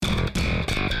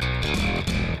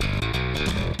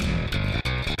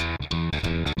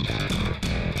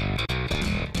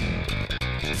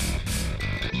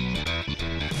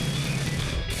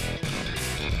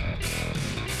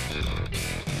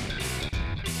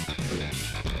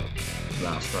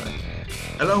That's right.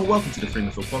 Hello and welcome to the Free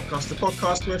Midfield Podcast, the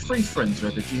podcast where three friends who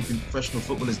had their dream being professional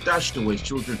footballers dashed away as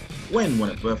children when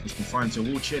one at birth was confined to a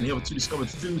wheelchair and the other two discovered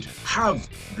food have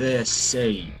their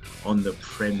say on the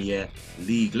Premier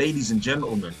League. Ladies and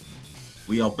gentlemen,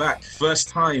 we are back. First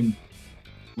time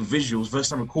with visuals, first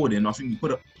time recording. I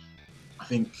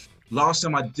think last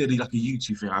time I did like a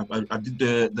YouTube thing, I did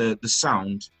the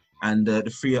sound and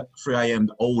the 3 a.m.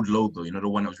 old logo, you know, the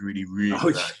one that was really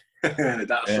bad.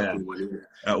 That's a good one.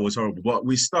 That was horrible. But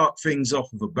we start things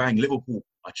off with a bang. Liverpool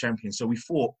are champions. So we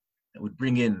thought that we'd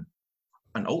bring in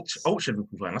an ultra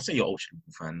Liverpool fan. I say you're ultra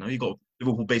Liverpool fan. No, you got a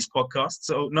Liverpool-based podcast.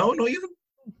 So no, you.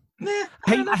 Nah.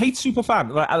 I hate super fan.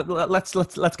 Let's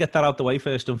get that out the way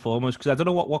first and foremost, because I don't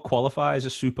know what qualifies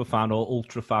as super fan or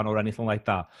ultra fan or anything like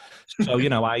that. So you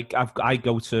know, I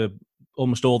go to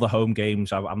almost all the home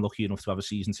games. I'm lucky enough to have a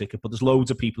season ticket, but there's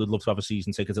loads of people who'd love to have a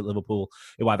season ticket at Liverpool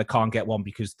who either can't get one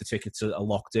because the tickets are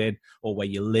locked in, or where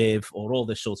you live, or all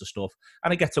this sort of stuff.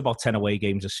 And I get to about 10 away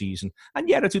games a season. And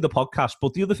yeah, I do the podcast.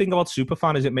 But the other thing about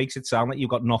superfan is it makes it sound like you've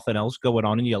got nothing else going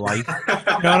on in your life. You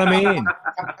know what I mean?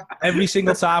 Every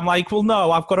single time, like, well,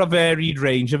 no, I've got a varied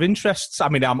range of interests. I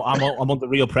mean, I'm under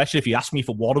real pressure if you ask me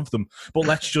for one of them. But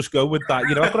let's just go with that.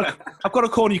 You know, I've got a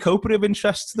cornucopia of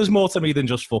interests. There's more to me than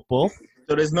just football.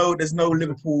 So there's no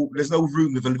Liverpool, there's no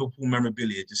room with a Liverpool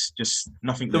memorabilia, just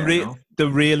nothing there. There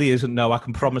really isn't. No, I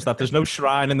can promise that. There's no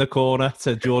shrine in the corner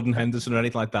to Jordan Henderson or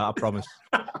anything like that. I promise.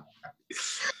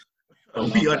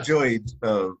 We are joined,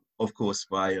 of course,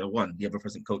 by the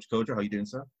ever-present Coach Kojo. How are you doing,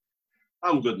 sir?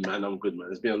 I'm good, man.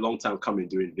 It's been a long time coming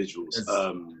doing visuals.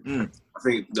 I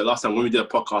think the last time when we did a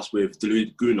podcast with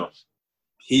Delude Guna,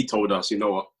 he told us, you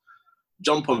know what,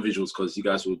 jump on visuals because you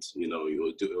guys would, you know, it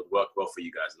would work well for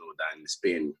you guys and all that. And it's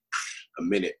been a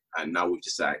minute, and now we've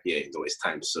decided, it's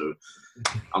time. So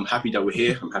I'm happy that we're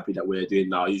here. I'm happy that we're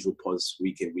doing our usual pods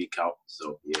week in, week out.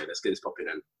 So yeah, let's get this popping.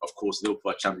 And of course,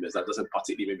 Liverpool are champions. That doesn't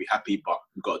particularly make me happy, but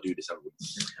we've got to do this every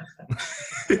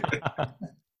week.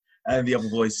 And the other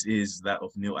voice is that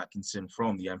of Neil Atkinson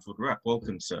from the Anfield Wrap.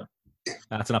 Welcome, sir.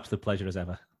 That's an absolute pleasure as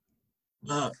ever.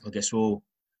 I guess we'll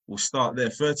start there.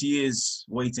 30 years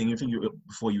waiting. I think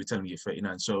before you were telling me you're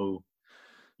 39. So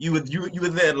you were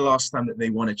there the last time that they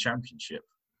won a championship.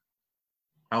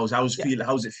 How's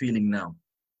it feeling now?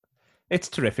 It's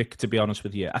terrific, to be honest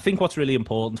with you. I think what's really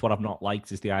important, what I've not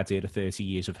liked, is the idea of 30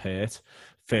 years of hurt.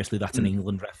 Firstly, that's an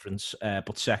England reference.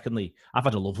 But secondly, I've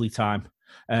had a lovely time.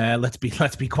 Let's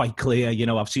be quite clear. You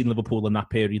know, I've seen Liverpool in that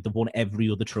period. They've won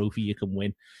every other trophy you can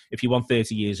win. If you want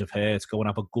 30 years of hurt, go and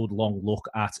have a good long look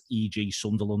at E.g.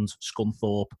 Sunderland,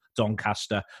 Scunthorpe,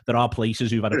 Doncaster. There are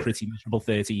places who've had a pretty miserable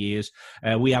 30 years.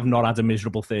 We have not had a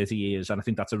miserable 30 years, and I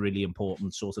think that's a really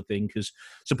important sort of thing, because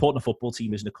supporting a football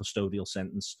team isn't a custodial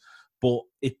sentence, but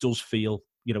it does feel,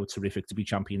 you know, terrific to be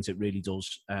champions. It really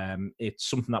does. It's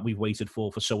something that we've waited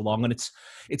for so long, and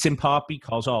it's in part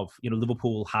because of, you know,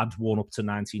 Liverpool had won up to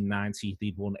 1990.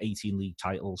 They'd won 18 league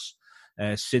titles.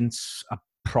 Since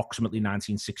approximately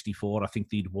 1964, I think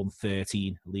they'd won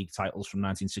 13 league titles from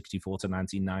 1964 to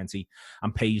 1990,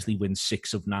 and Paisley wins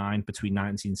 6 of 9 between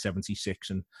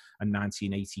 1976 and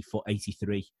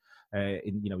 1983.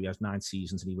 He has 9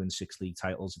 seasons and he wins 6 league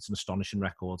titles. It's an astonishing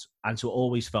record, and so it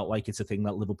always felt like it's a thing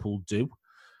that Liverpool do.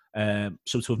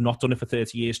 So to have not done it for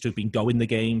 30 years, to have been going the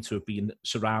game, to have been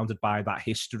surrounded by that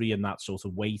history and that sort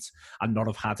of weight and not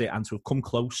have had it, and to have come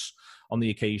close on the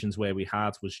occasions where we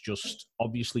had, was just,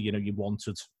 obviously, you know, you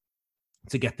wanted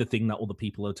to get the thing that other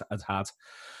people had.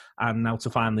 And now to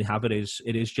finally have it is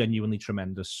genuinely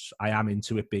tremendous. I am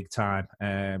into it big time.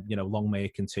 You know, long may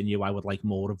it continue. I would like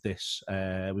more of this.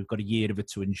 We've got a year of it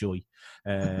to enjoy,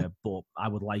 but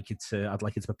I'd like it to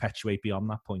perpetuate beyond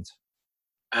that point.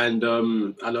 And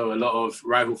I know a lot of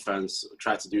rival fans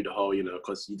try to do the whole, you know,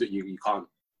 because you can't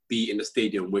be in the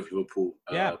stadium with Liverpool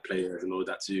players and all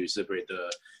that to celebrate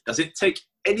the. Does it take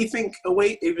anything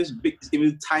away, if it's big,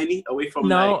 even tiny, away from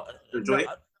the joy?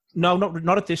 No,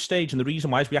 not at this stage. And the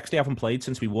reason why is we actually haven't played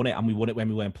since we won it, and we won it when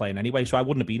we weren't playing anyway. So I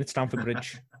wouldn't have been at Stamford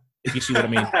Bridge. If you see what I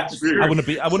mean. I wouldn't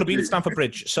have been at Stamford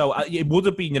Bridge. So it would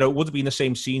have been, you know, it would have been the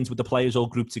same scenes with the players all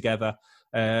grouped together,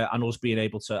 and us being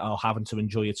able to, having to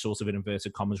enjoy it sort of in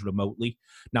inverted commas remotely.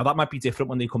 Now that might be different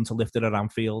when they come to lift it at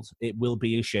Anfield. It will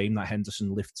be a shame that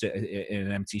Henderson lifts it in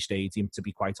an empty stadium, to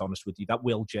be quite honest with you. That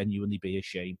will genuinely be a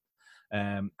shame.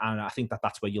 And I think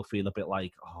that's where you'll feel a bit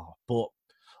like, but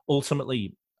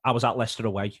ultimately, I was at Leicester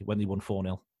away when they won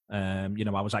 4-0. You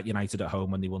know, I was at United at home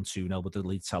when they won 2-0 with the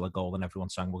Leeds Teller goal, and everyone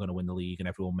sang we're going to win the league, and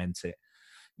everyone meant it.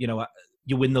 You know,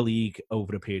 you win the league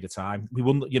over a period of time. We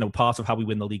won, you know, part of how we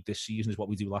win the league this season is what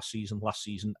we do last season. Last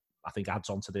season, I think adds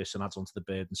on to this and adds on to the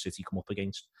burden City come up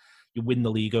against. You win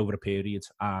the league over a period,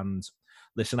 and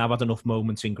listen, I've had enough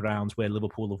moments in grounds where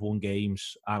Liverpool have won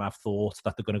games and I've thought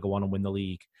that they're going to go on and win the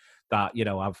league. That, you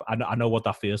know, I know what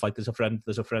that feels like. There's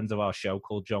a friend of our show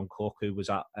called John Cook who was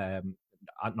at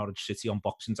Norwich City on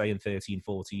Boxing Day in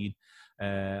 13-14.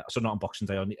 So not on Boxing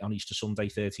Day, on Easter Sunday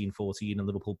 13-14, and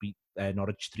Liverpool beat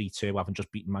Norwich 3-2, having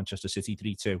just beaten Manchester City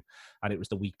 3-2, and it was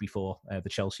the week before the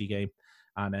Chelsea game.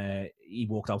 And he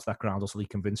walked out of that ground utterly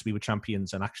convinced we were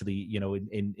champions. And actually, you know,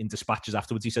 in dispatches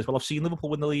afterwards, he says, "Well, I've seen Liverpool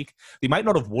win the league. They might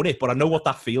not have won it, but I know what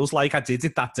that feels like. I did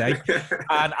it that day."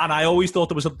 and I always thought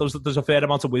there's a fair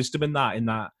amount of wisdom in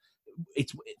that.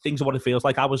 Things are what it feels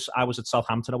like. I was at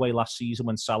Southampton away last season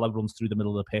when Salah runs through the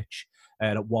middle of the pitch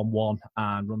at 1-1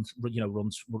 and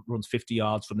runs 50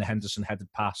 yards from the Henderson headed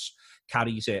pass,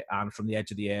 carries it, and from the edge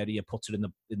of the area puts it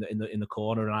in the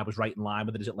corner. And I was right in line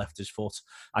with it as it left his foot.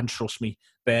 And trust me,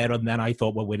 there and then I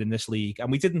thought we're winning this league,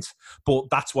 and we didn't. But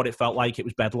that's what it felt like. It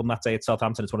was bedlam that day at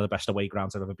Southampton. It's one of the best away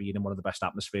grounds I've ever been in, one of the best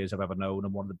atmospheres I've ever known,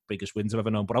 and one of the biggest wins I've ever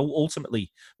known. But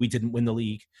ultimately, we didn't win the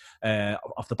league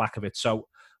off the back of it. So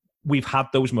we've had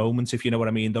those moments, if you know what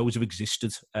I mean. Those have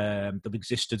existed. They've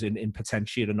existed in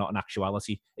potential and not in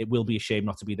actuality. It will be a shame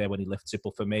not to be there when he lifts it.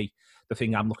 But for me, the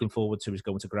thing I'm looking forward to is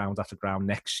going to ground after ground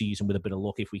next season with a bit of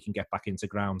luck, if we can get back into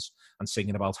grounds and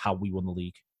singing about how we won the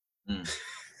league.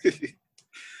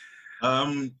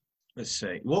 Let's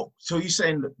say, so you're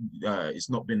saying that it's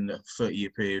not been a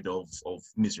 30-year period of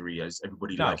misery, as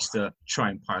everybody likes to try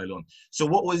and pile on. So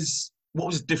what was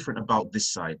different about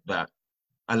this side that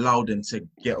allowed them to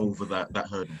get over that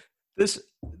hurdle? There's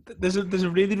a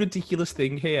really ridiculous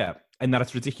thing here, and that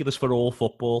it's ridiculous for all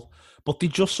football, but they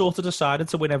just sort of decided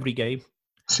to win every game.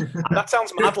 And that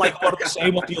sounds mad, like what they say,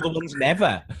 what the other ones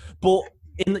never. But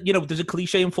there's a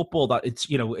cliche in football that it's,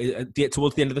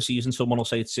 towards the end of the season, someone will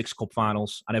say it's 6 cup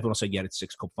finals, and everyone will say, yeah, it's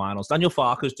 6 cup finals. Daniel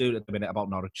Farke's doing it at the minute about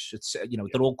Norwich. It's,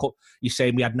 they're all cup. You're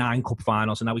saying we had 9 cup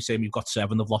finals, and now we're saying we've got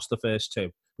 7. They've lost the first 2.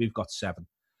 We've got 7.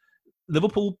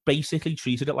 Liverpool basically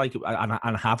treated it like,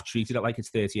 and have treated it like it's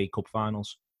 38 cup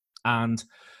finals. And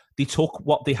they took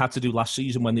what they had to do last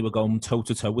season when they were going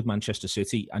toe-to-toe with Manchester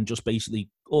City and just basically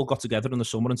all got together in the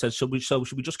summer and said, should we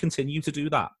just continue to do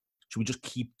that? Should we just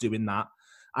keep doing that?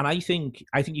 And I think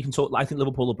you can talk. I think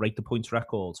Liverpool will break the points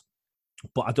record,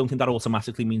 but I don't think that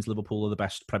automatically means Liverpool are the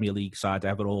best Premier League side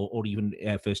ever, or even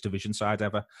First Division side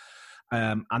ever.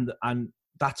 And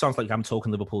that sounds like I'm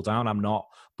talking Liverpool down. I'm not.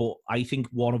 But I think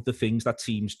one of the things that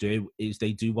teams do is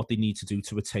they do what they need to do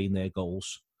to attain their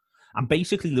goals. And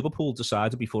basically, Liverpool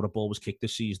decided before a ball was kicked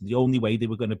this season, the only way they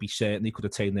were going to be certain they could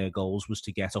attain their goals was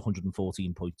to get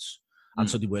 114 points. And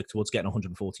so they worked towards getting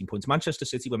 114 points. Manchester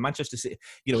City,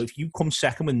 if you come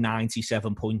second with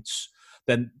 97 points,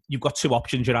 then you've got 2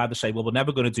 options. You either say, well, we're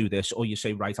never going to do this, or you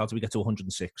say, right, how do we get to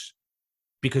 106?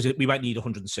 Because we might need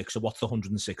 106, so what's the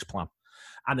 106 plan?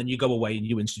 And then you go away and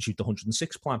you institute the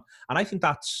 106 plan. And I think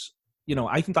that's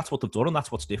what they've done, and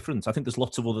that's what's different. I think there's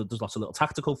lots of little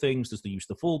tactical things. There's the use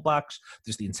of the fullbacks.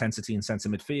 There's the intensity in centre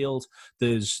midfield.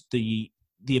 There's the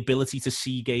ability to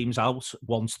see games out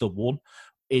once they're won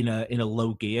in a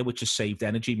low gear, which has saved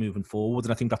energy moving forward.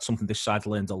 And I think that's something this side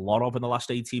learned a lot of in the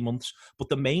last 18 months. But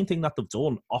the main thing that they've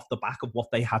done off the back of what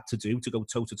they had to do to go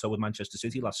toe-to-toe with Manchester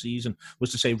City last season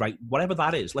was to say, right, whatever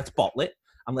that is, let's bottle it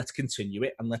and let's continue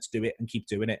it and let's do it and keep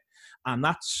doing it. And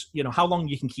that's, how long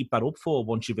you can keep that up for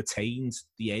once you've attained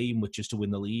the aim, which is to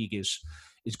win the league, is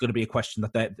going to be a question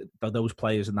that those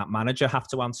players and that manager have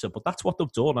to answer. But that's what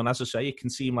they've done. And as I say, it can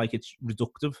seem like it's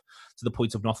reductive to the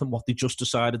point of nothing, what they just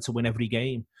decided to win every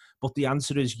game. But the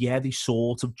answer is, yeah, they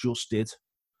sort of just did.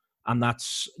 And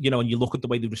that's, and you look at the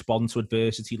way they respond to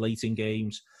adversity late in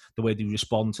games, the way they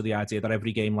respond to the idea that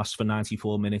every game lasts for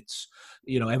 94 minutes.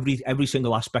 Every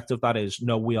single aspect of that is,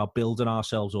 no, we are building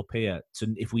ourselves up here.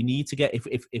 If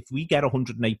we get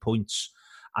 108 points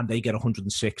and they get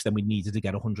 106, then we needed to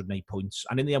get 108 points.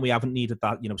 And in the end, we haven't needed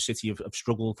that. City have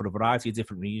struggled for a variety of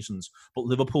different reasons. But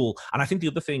Liverpool, and I think the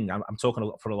other thing, I'm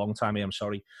talking for a long time here, I'm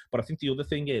sorry, but I think the other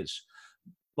thing is,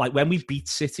 like when we beat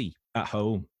City at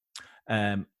home,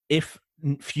 if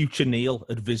future Neil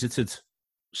had visited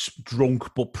drunk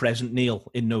but present Neil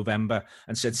in November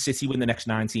and said, City win the next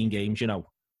 19 games,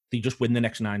 they just win the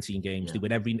next 19 games. Yeah. They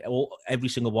win every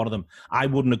single one of them. I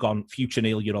wouldn't have gone, future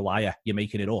Neil, you're a liar, you're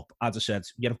making it up. I'd have said,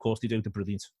 yeah, of course they do, they're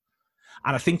brilliant.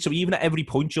 And I think so even at every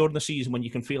point during the season when you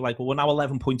can feel like, well, we're now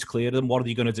 11 points clear, then what are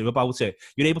you going to do about it?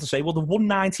 You're able to say, well, they've won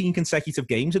 19 consecutive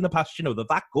games in the past, they're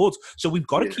that good. So we've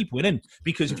got to keep winning,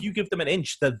 because if you give them an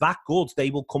inch, they're that good, they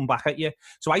will come back at you.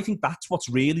 So I think that's what's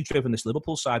really driven this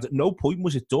Liverpool side. At no point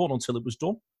was it done until it was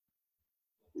done.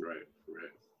 Right.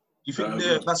 you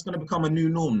think that's going to become a new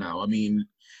norm now? I mean,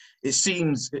 it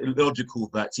seems illogical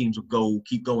that teams will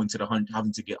keep going to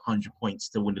having to get 100 points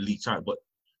to win the league title, but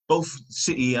both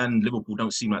City and Liverpool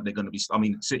don't seem like they're going to be. I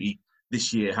mean, City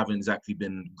this year haven't exactly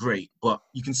been great, but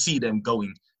you can see them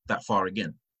going that far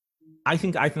again. I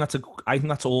think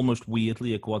that's almost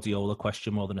weirdly a Guardiola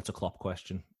question more than it's a Klopp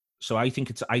question. So I think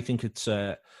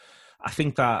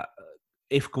that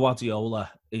if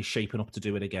Guardiola is shaping up to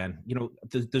do it again, you know,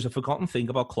 there's a forgotten thing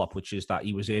about Klopp, which is that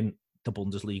he was in the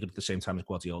Bundesliga at the same time as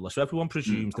Guardiola. So everyone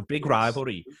presumes the big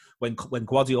rivalry, when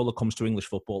Guardiola comes to English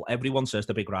football, everyone says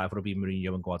the big rivalry will be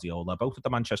Mourinho and Guardiola. Both at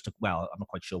the Manchester, well, I'm not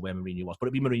quite sure where Mourinho was, but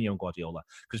it'd be Mourinho and Guardiola,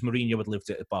 because Mourinho had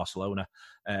lived at Barcelona,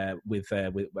 with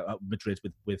Madrid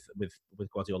with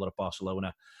Guardiola at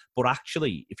Barcelona. But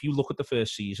actually, if you look at the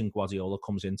first season Guardiola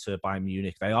comes into Bayern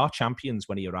Munich, they are champions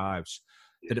when he arrives.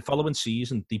 The following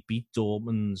season, they beat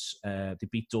Dortmund's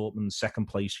second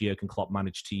place Jurgen Klopp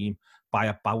managed team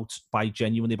by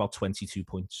genuinely about 22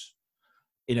 points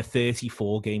in a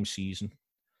 34-game season.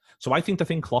 So I think the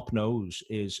thing Klopp knows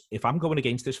is, if I'm going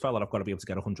against this fella, I've got to be able to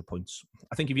get 100 points.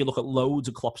 I think if you look at loads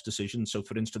of Klopp's decisions, so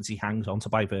for instance, he hangs on to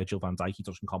buy Virgil van Dijk, he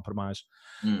doesn't compromise.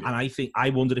 And I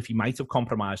wondered if he might have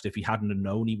compromised if he hadn't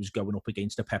known he was going up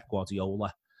against a Pep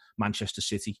Guardiola Manchester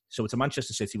City. So it's a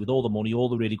Manchester City with all the money, all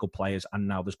the really good players, and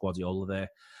now there's Guardiola there.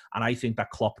 And I think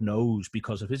that Klopp knows,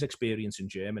 because of his experience in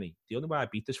Germany, the only way I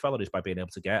beat this fella is by being able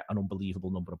to get an unbelievable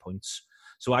number of points.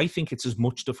 So I think it's as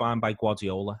much defined by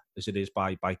Guardiola as it is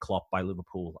by Klopp, by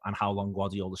Liverpool, and how long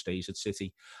Guardiola stays at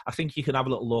City. I think you can have a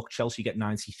little look. Chelsea get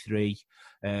 93,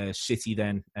 City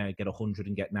then get 100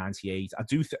 and get 98. I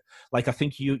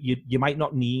think you might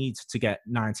not need to get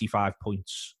 95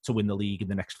 points to win the league in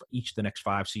the next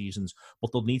 5 seasons,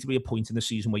 but there'll need to be a point in the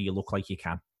season where you look like you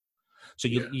can. So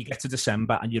you get to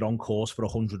December and you're on course for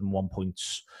 101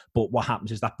 points. But what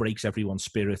happens is that breaks everyone's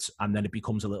spirit, and then it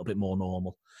becomes a little bit more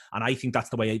normal. And I think that's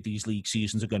the way these league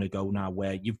seasons are going to go now,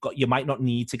 where you might not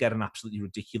need to get an absolutely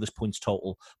ridiculous points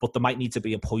total, but there might need to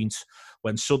be a point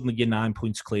when suddenly you're 9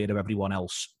 points clear of everyone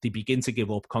else. They begin to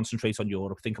give up, concentrate on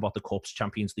Europe, think about the Cups,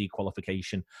 Champions League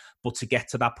qualification. But to get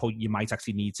to that point, you might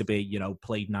actually need to be,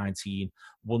 played 19,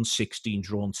 won 16,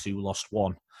 drawn 2, lost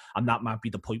 1. And that might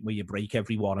be the point where you break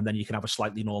everyone, and then you can have a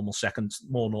slightly more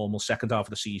normal second half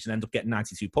of the season, end up getting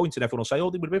 92 points, and everyone will say,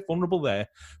 oh, they were a bit vulnerable there.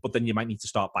 But then you might need to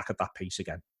start back at that pace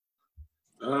again.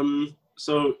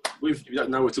 So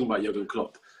now we're talking about Jurgen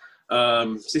Klopp.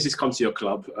 Since he's come to your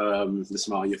club, the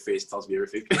smile on your face tells me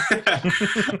everything.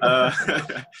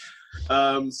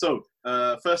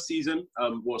 First season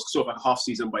was sort of a half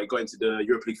season, but he got into the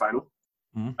Europa League final.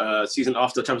 Season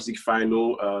after, Champions League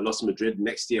final, lost to Madrid.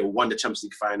 Next year, won the Champions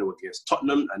League final against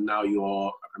Tottenham, and now you're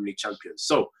a Premier League champion.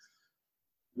 So,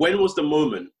 when was the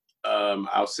moment,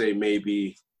 I'll say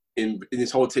maybe in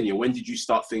this whole tenure, when did you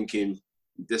start thinking,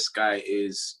 this guy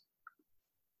is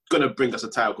going to bring us a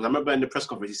title? Because I remember in the press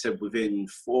conference, he said within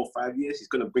 4 or 5 years, he's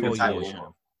going to bring a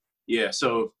title. Yeah,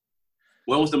 so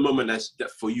when was the moment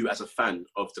that for you as a fan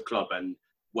of the club and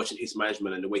watching his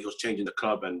management and the way he was changing the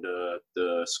club and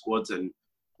the squads, and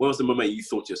when was the moment you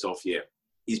thought to yourself, yeah,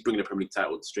 he's bringing the Premier League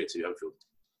title straight to Anfield?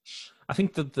 I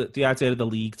think that the idea of the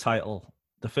league title,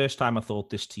 the first time I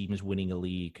thought this team is winning a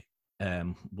league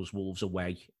was Wolves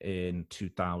away in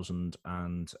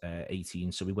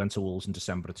 2018. So we went to Wolves in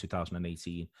December of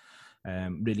 2018.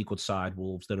 Really good side,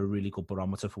 Wolves. They're a really good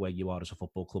barometer for where you are as a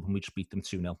football club, and we just beat them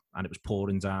 2-0, and it was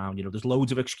pouring down. There's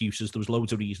loads of excuses. There was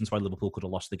loads of reasons why Liverpool could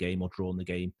have lost the game or drawn the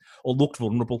game or looked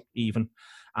vulnerable even,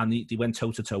 and they went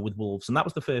toe-to-toe with Wolves. And that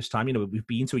was the first time, we've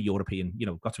been to a European,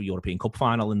 got to a European Cup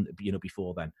final and,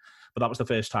 before then. But that was the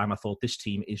first time I thought this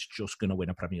team is just going to win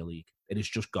a Premier League. It is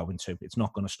just going to. It's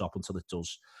not going to stop until it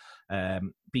does.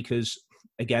 Because,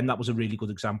 again, that was a really good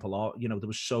example. There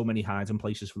was so many hiding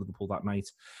places for Liverpool that night.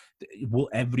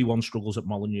 Everyone struggles at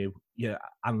Molineux,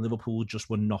 and Liverpool just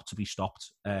were not to be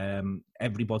stopped.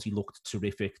 Everybody looked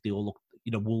terrific. They all looked,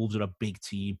 Wolves are a big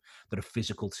team. They're a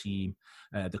physical team.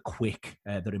 They're quick.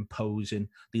 They're imposing.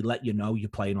 They let you know you're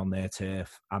playing on their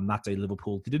turf. And that day,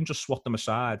 Liverpool, they didn't just swat them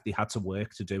aside. They had to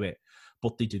work to do it.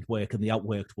 But they did work, and they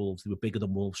outworked Wolves. They were bigger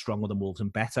than Wolves, stronger than Wolves,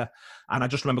 and better. And I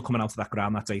just remember coming out to that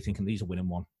ground that day thinking, these are winning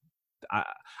one.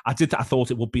 I thought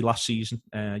it would be last season.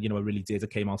 I really did. I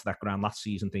came out to that ground last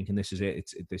season thinking this is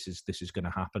it. This is going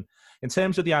to happen. In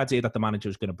terms of the idea that the manager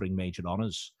is going to bring major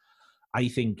honours, I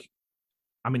think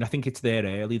it's there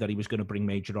early that he was going to bring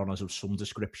major honours of some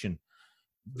description.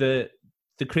 The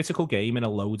the critical game in a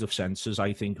load of senses,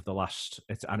 I think, of the last,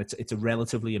 it's a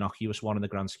relatively innocuous one in the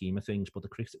grand scheme of things, but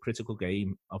the critical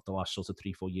game of the last sort of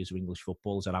 3-4 years of English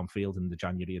football is at Anfield in the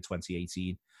January of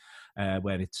 2018,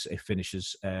 when it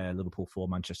finishes Liverpool 4,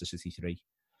 Manchester City 3.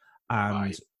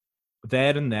 And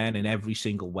there and then, in every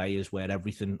single way, is where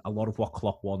everything, a lot of what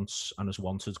Klopp wants and has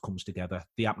wanted comes together.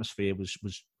 The atmosphere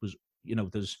was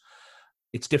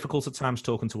it's difficult at times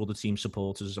talking to other team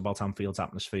supporters about Anfield's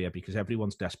atmosphere because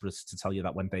everyone's desperate to tell you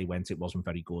that when they went, it wasn't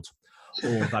very good,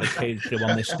 or that it came through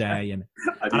on this day. And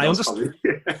I understand.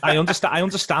 I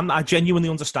understand that. I genuinely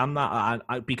understand that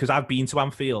because I've been to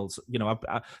Anfield. You know,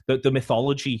 the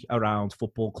mythology around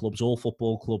football clubs, all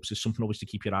football clubs, is something always to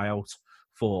keep your eye out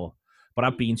for. But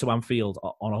I've been to Anfield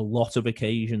on a lot of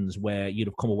occasions where you'd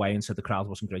have come away and said the crowd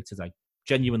wasn't great today,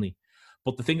 genuinely.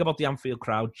 But the thing about the Anfield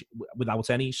crowd, without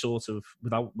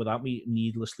me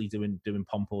needlessly doing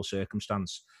pomp or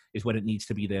circumstance, is when it needs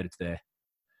to be there, it's there.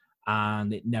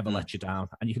 And it never lets you down.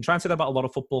 And you can try and say that about a lot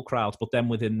of football crowds, but then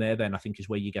within there, then I think is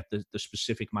where you get the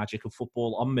specific magic of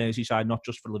football on Merseyside, not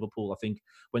just for Liverpool. I think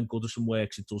when Goodison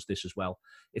works, it does this as well.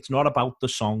 It's not about the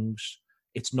songs.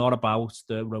 It's not about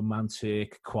the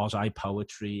romantic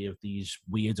quasi-poetry of these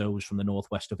weirdos from the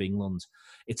northwest of England.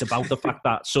 It's about the fact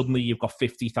that suddenly you've got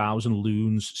 50,000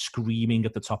 loons screaming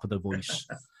at the top of their voice.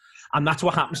 And that's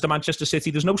what happens to Manchester City.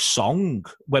 There's no song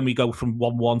when we go from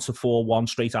 1-1 to 4-1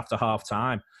 straight after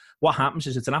half-time. What happens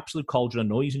is it's an absolute cauldron of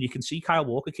noise, and you can see Kyle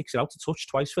Walker kicks it out to touch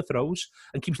twice for throws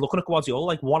and keeps looking at Guardiola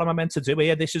like, what am I meant to do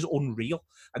here? This is unreal.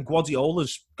 And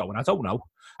Guardiola's going, I don't know.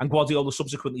 And Guardiola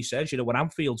subsequently says, when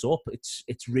Anfield's up,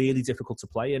 it's really difficult to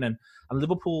play in. And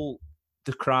Liverpool,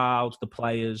 the crowd, the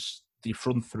players, the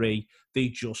front three, they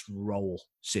just roll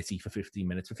City for 15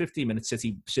 minutes. For 15 minutes,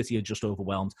 City are just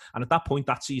overwhelmed. And at that point,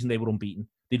 that season, they were unbeaten.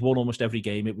 They'd won almost every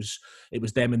game. It was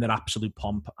them in their absolute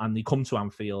pomp. And they come to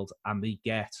Anfield and they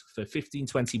get, for 15,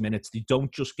 20 minutes, they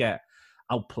don't just get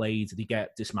outplayed, they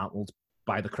get dismantled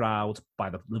by the crowd,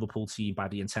 by the Liverpool team, by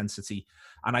the intensity.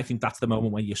 And I think that's the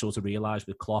moment when you sort of realise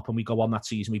with Klopp, and we go on that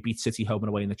season, we beat City home and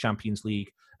away in the Champions League.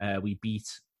 We beat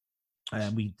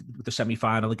the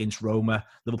semi-final against Roma.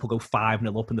 Liverpool go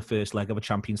 5-0 up in the first leg of a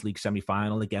Champions League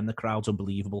semi-final. Again, the crowd's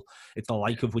unbelievable. It's the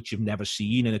like of which you've never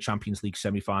seen in a Champions League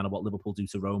semi-final, what Liverpool do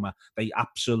to Roma. They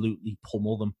absolutely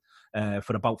pummel them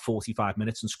for about 45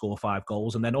 minutes and score 5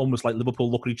 goals. And then almost like Liverpool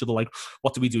look at each other like,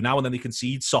 what do we do now? And then they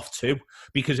concede soft 2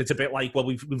 because it's a bit like, well,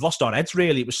 we've lost our heads,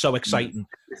 really. It was so exciting.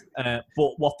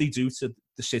 But what they do to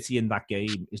the City in that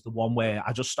game is the one where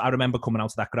I remember coming out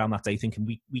to that ground that day thinking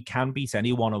we can beat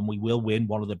anyone and we will win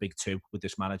one of the big 2 with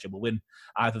this manager. We'll win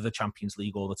either the Champions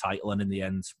League or the title. And in the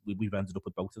end, we've ended up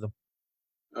with both of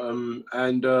them.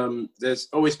 There's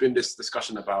always been this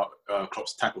discussion about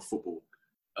Klopp's type of football.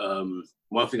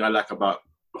 One thing I like about,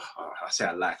 I say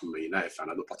I like, I'm a United fan,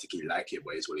 I don't particularly like it,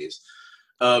 but it's what it is.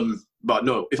 But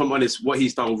no, if I'm honest, what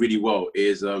he's done really well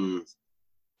is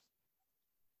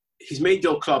he's made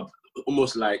your club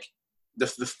almost like the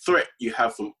threat you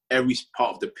have from every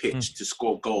part of the pitch to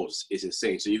score goals is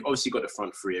insane. So you've obviously got the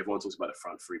front three. Everyone talks about the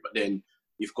front three, but then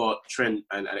you've got Trent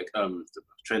and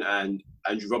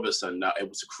Andrew Robertson now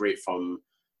able to create from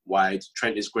wide.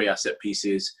 Trent is great at set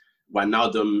pieces.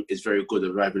 Wijnaldum is very good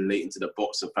at arriving late into the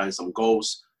box and finding some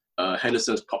goals.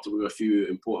 Henderson's popped up with a few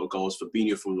important goals.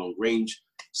 Fabinho from long range.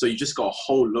 So you just got a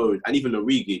whole load. And even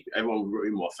Origi, everyone wrote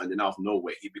him off, and then out of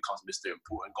nowhere, he becomes Mr.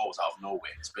 Important Goals out of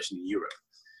nowhere, especially in Europe.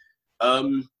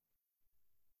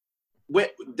 Where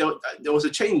there was a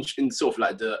change in sort of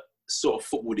like the sort of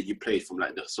football that you played from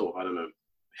like the sort of, I don't know,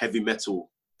 heavy metal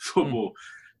football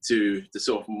to the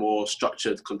sort of more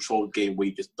structured, controlled game where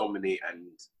you just dominate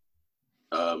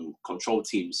and control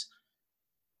teams.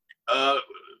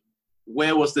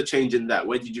 Where was the change in that?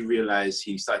 Where did you realize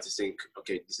he started to think,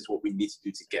 okay, this is what we need to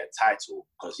do to get a title?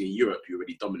 Because in Europe, you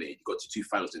already dominated. You got to 2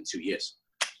 finals in 2 years.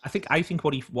 I think he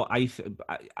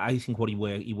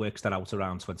works that out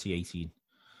around 2018.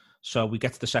 So we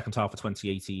get to the second half of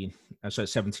 2018, so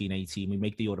 17-18, we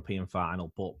make the European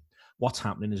final. But what's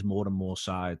happening is more and more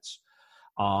sides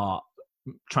are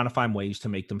trying to find ways to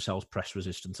make themselves press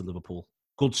resistant to Liverpool.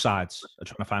 Good sides are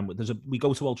trying to find. We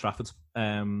go to Old Trafford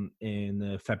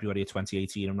in February of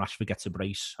 2018, and Rashford gets a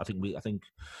brace. I think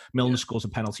Milner scores a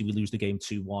penalty. We lose the game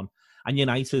 2-1, and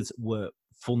United were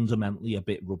fundamentally a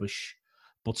bit rubbish.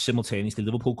 But simultaneously,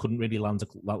 Liverpool couldn't really land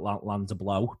a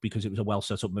blow because it was a well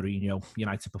set up Mourinho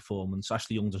United performance.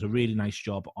 Ashley Young does a really nice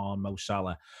job on Mo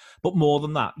Salah, but more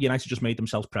than that, United just made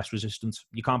themselves press resistant.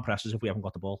 You can't press us if we haven't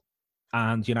got the ball.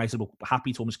 And United were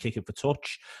happy to almost kick it for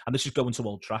touch. And this is going to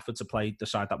Old Trafford to play the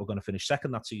side that we're going to finish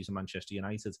second that season, Manchester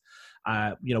United.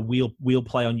 We'll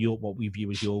play on what we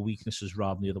view as your weaknesses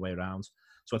rather than the other way around.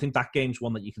 So I think that game's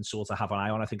one that you can sort of have an eye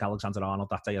on. I think Alexander-Arnold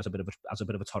that day has a bit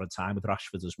of a torrid time with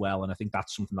Rashford as well, and I think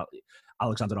that's something that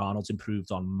Alexander-Arnold's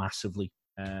improved on massively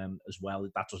as well.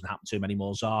 That doesn't happen to him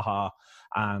anymore. Zaha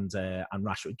and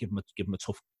Rashford give him a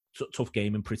tough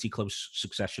game in pretty close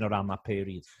succession around that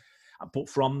period. But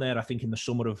from there, I think in the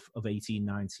summer of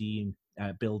 18-19,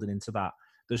 building into that,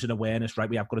 there's an awareness, right?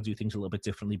 We have got to do things a little bit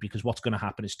differently, because what's going to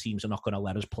happen is teams are not going to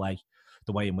let us play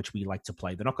the way in which we like to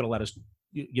play. They're not going to let us,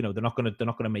 they're not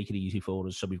going to make it easy for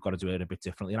us. So we've got to do it a bit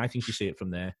differently. And I think you see it from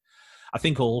there. I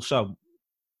think also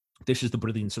this is the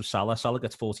brilliance of Salah. Salah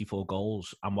gets 44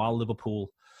 goals. And while Liverpool,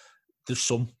 there's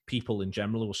some people in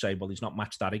general who will say, well, he's not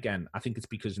matched that again. I think it's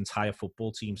because entire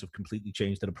football teams have completely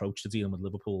changed their approach to dealing with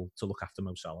Liverpool to look after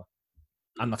Mo Salah.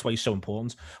 And that's why he's so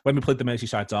important. When we played the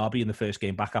Merseyside derby in the first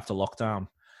game back after lockdown,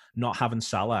 not having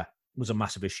Salah was a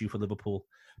massive issue for Liverpool,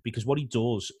 because what he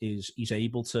does is he's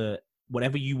able to,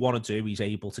 whatever you want to do, he's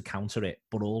able to counter it.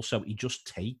 But also he just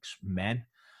takes men.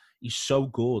 He's so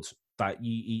good that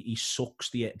he sucks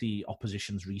the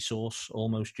opposition's resource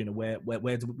almost.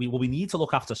 Where do we need to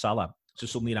look after Salah. So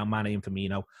suddenly now Mane and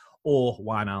Firmino or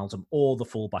Wijnaldum, all the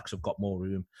fullbacks have got more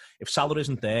room. If Salah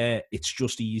isn't there, it's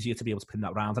just easier to be able to pin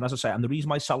that round. And as I say, and the reason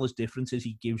why Salah's different is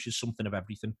he gives you something of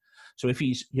everything. So if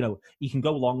he's, he can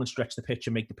go long and stretch the pitch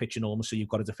and make the pitch enormous, so you've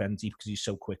got to defend deep because he's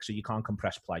so quick, so you can't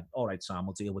compress play. All right, Sam,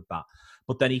 we'll deal with that.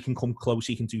 But then he can come close,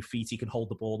 he can do feet, he can hold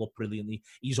the ball up brilliantly.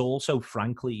 He's also,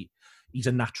 frankly, he's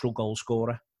a natural goal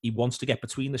scorer. He wants to get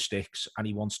between the sticks and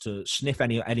he wants to sniff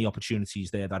any opportunities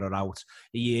there that are out.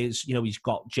 He is, he's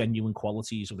got genuine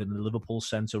qualities of, in the Liverpool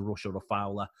sense, a Rush or a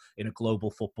Fowler, in a global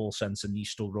football sense, a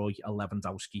Nistelrooy, a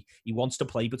Lewandowski. He wants to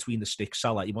play between the sticks,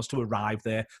 Salah. He wants to arrive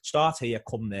there, start here,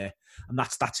 come there. And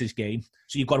that's his game.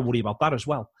 So you've got to worry about that as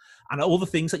well. And all the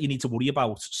things that you need to worry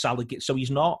about, Salah gets. So he's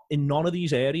not in none of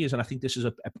these areas. And I think this is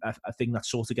a thing that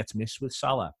sort of gets missed with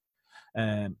Salah.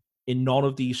 In none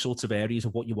of these sorts of areas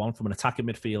of what you want from an attacking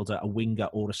midfielder, a winger,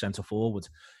 or a centre forward,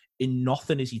 in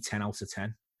nothing is he 10 out of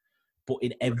 10, but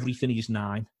in everything he's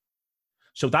 9.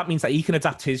 So that means that he can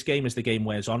adapt his game as the game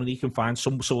wears on, and he can find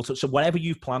some sort of, so whatever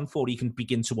you've planned for, he can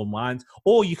begin to unwind.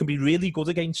 Or you can be really good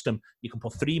against him. You can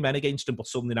put 3 men against him, but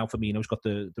suddenly now Firmino's got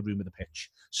the room of the pitch.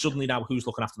 Suddenly now who's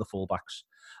looking after the fullbacks?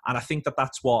 And I think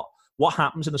that's what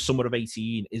happens in the summer of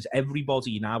 18 is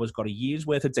everybody now has got a year's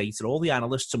worth of data. All the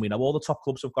analysts, and we know all the top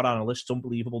clubs have got analysts,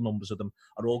 unbelievable numbers of them,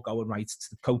 are all going, right, to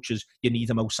the coaches, you need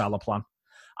a Mo Salah plan.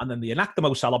 And then they enact the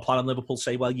Mo Salah plan, and Liverpool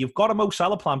say, well, you've got a Mo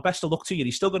Salah plan, best of luck to you.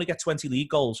 He's still going to get 20 league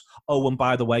goals. Oh, and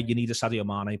by the way, you need a Sadio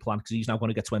Mane plan because he's now going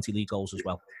to get 20 league goals as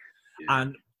well.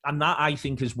 Yeah. And that, I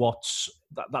think, is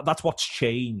that's what's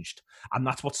changed. And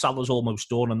that's what Salah's almost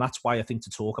done. And that's why I think to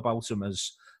talk about him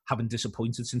as having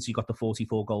disappointed since he got the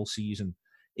 44-goal season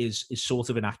is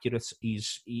sort of inaccurate.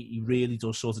 He really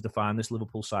does sort of define this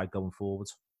Liverpool side going forward.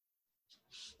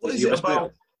 What is it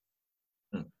about?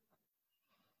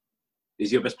 Is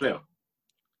he your best player?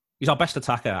 He's our best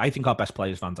attacker. I think our best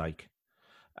player is Van Dijk.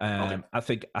 Okay. I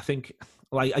think,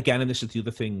 like, again, and this is the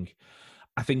other thing,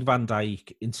 I think Van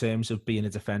Dijk, in terms of being a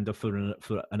defender for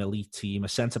an elite team, a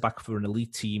centre-back for an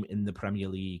elite team in the Premier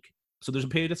League. So there's a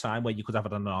period of time where you could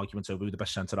have an argument over who the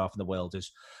best centre-half in the world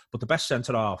is. But the best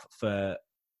centre-half for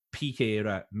peak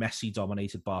era,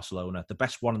 Messi-dominated Barcelona, the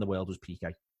best one in the world was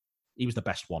Piqué. He was the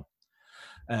best one.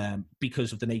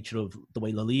 Because of the nature of the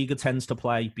way La Liga tends to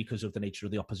play, because of the nature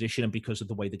of the opposition, and because of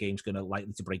the way the game's going to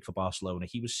likely to break for Barcelona.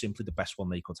 He was simply the best one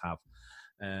they could have.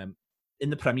 In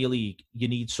the Premier League, you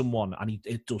need someone, and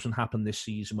it doesn't happen this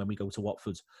season when we go to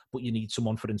Watford, but you need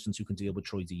someone, for instance, who can deal with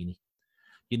Troy Deeney.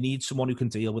 You need someone who can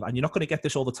deal with, and you're not going to get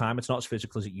this all the time, it's not as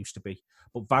physical as it used to be,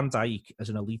 but Van Dijk as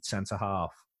an elite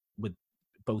centre-half with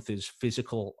both his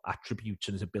physical attributes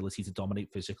and his ability to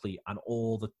dominate physically and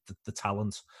all the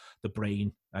talent, the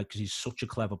brain, because he's such a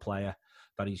clever player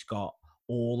that he's got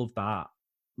all of that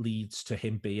leads to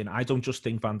him being, I don't just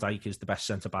think Van Dijk is the best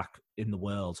centre-back in the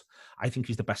world. I think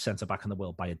he's the best centre-back in the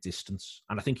world by a distance.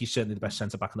 And I think he's certainly the best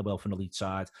centre-back in the world for an elite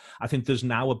side. I think there's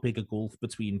now a bigger gulf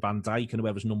between Van Dijk and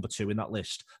whoever's number 2 in that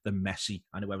list than Messi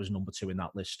and whoever's number 2 in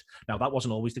that list. Now, that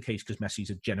wasn't always the case because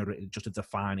Messi's just a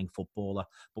defining footballer.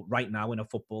 But right now, in a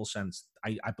football sense,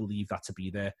 I believe that to be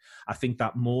there. I think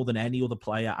that more than any other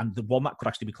player, and the one that could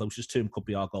actually be closest to him could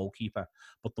be our goalkeeper,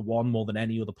 but the one more than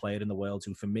any other player in the world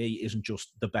who, for me, isn't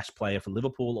just the best player for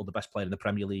Liverpool or the best player in the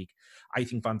Premier League. I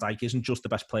think Van Dijk isn't just the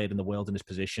best player in the world in his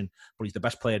position, but he's the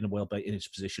best player in the world in his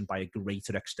position by a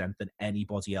greater extent than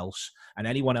anybody else. And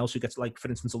anyone else who gets, like, for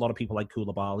instance, a lot of people like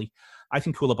Koulibaly. I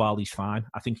think Koulibaly's fine.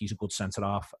 I think he's a good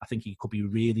centre-half. I think he could be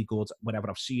really good. Whenever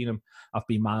I've seen him, I've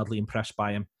been mildly impressed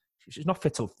by him. He's not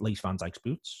fit to lace Van Dijk's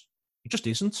boots. He just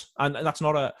isn't, and that's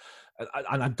not a.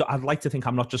 And I'd like to think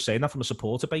I'm not just saying that from a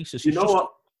supporter basis. You know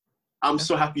what? I'm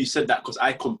so happy you said that because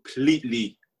I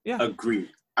completely agree.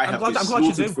 I'm glad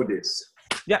you do. For this.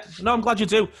 Yeah, no, I'm glad you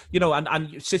do. You know,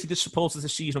 and City, the supporters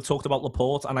this season have talked about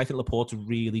Laporte, and I think Laporte's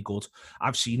really good.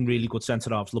 I've seen really good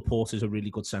centre-halves. Laporte is a really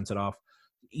good centre-half.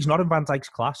 He's not in Van Dijk's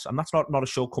class, and that's not a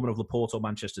shortcoming of Laporte or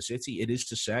Manchester City. It is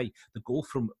to say the goal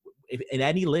from in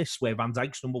any list where Van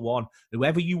Dijk's number one,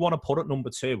 whoever you want to put at number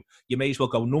two, you may as well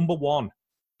go number one.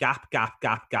 Gap,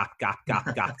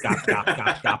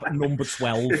 number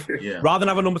 12. Yeah. Rather than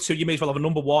have a number 2, you may as well have a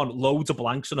number 1, loads of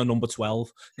blanks, and a number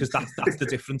 12, because that's the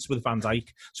difference with Van Dijk.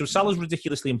 So Salah's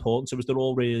ridiculously important to us. They're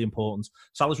all really important.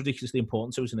 Salah's ridiculously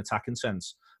important to us in attacking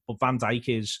sense. But Van Dijk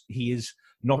is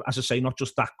not, as I say, not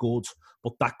just that good,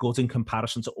 but that good in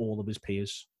comparison to all of his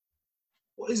peers.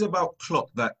 What is it about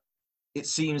Klopp that it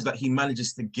seems that he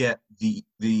manages to get the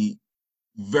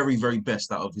very, very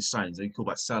best out of his signings? You talk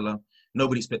about Salah.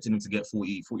 Nobody expected him to get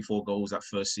 44 goals that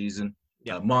first season.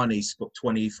 Yeah. Mane's got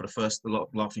 20 for the first,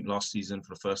 I think last season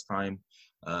for the first time.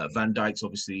 Van Dijk's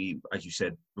obviously, as you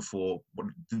said before,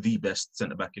 the best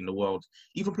centre-back in the world.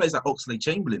 Even players like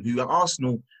Oxlade-Chamberlain, who at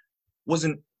Arsenal was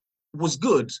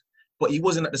good, but he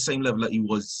wasn't at the same level that he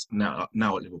was now at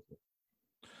Liverpool.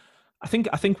 I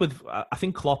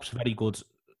think Klopp's very good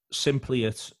simply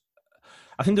at...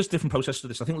 I think there's different processes to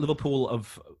this. I think Liverpool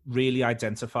have really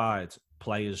identified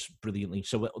players brilliantly.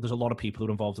 So there's a lot of people who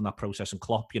are involved in that process. And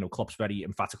Klopp's very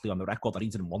emphatically on the record that he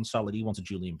didn't want Salah, he wanted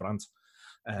Julian Brandt.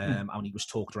 And he was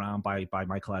talked around by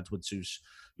Michael Edwards, who's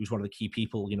one of the key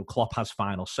people. You know, Klopp has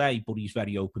final say, but he's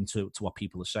very open to what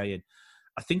people are saying.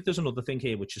 I think there's another thing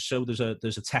here, which is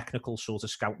there's a technical sort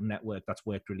of scouting network that's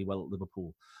worked really well at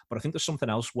Liverpool. But I think there's something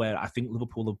else where I think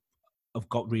Liverpool have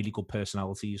got really good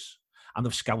personalities. And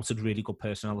they've scouted really good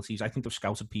personalities. I think they've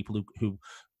scouted people who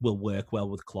will work well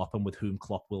with Klopp and with whom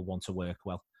Klopp will want to work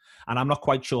well. And I'm not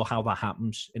quite sure how that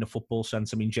happens in a football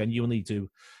sense. I mean, genuinely, do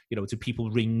people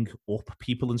ring up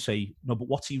people and say, no, but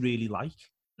what's he really like?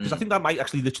 Because I think that might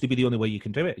actually literally be the only way you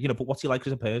can do it. You know, but what's he like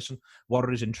as a person? What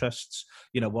are his interests?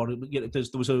 You know,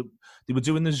 they were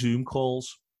doing the Zoom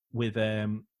calls with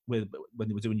when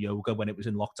they were doing yoga when it was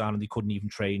in lockdown and they couldn't even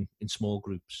train in small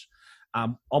groups.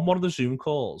 On one of the Zoom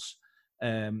calls,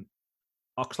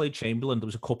 Oxlade-Chamberlain, there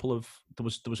was a couple of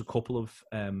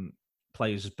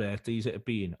players' birthdays it had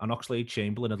been, and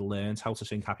Oxlade-Chamberlain had learned how to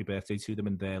sing happy birthday to them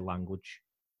in their language.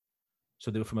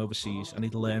 So they were from overseas, and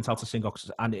he'd learned how to sing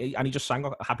and he just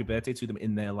sang happy birthday to them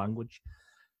in their language.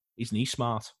 Isn't he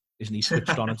smart? Isn't he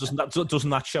switched on? And doesn't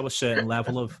that show a certain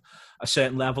level of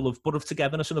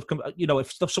togetherness and of, you know,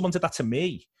 if someone did that to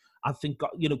me, I think,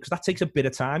 you know, because that takes a bit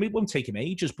of time. It won't take him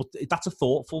ages, but that's a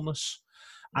thoughtfulness.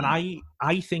 And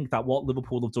I think that what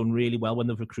Liverpool have done really well when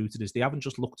they've recruited is they haven't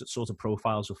just looked at sort of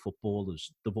profiles of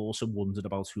footballers. They've also wondered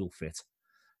about who'll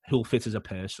fit as a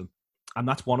person. And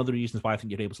that's one of the reasons why I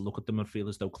think you're able to look at them and feel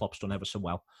as though Klopp's done ever so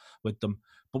well with them.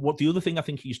 But what the other thing I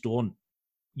think he's done,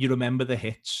 you remember the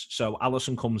hits. So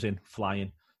Alisson comes in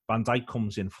flying. Van Dijk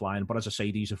comes in flying. But as I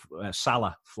say, these are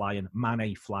Salah flying,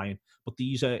 Mane flying. But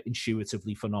these are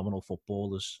intuitively phenomenal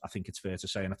footballers, I think it's fair to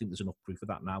say. And I think there's enough proof of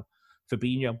that now.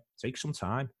 Fabinho, take some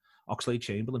time.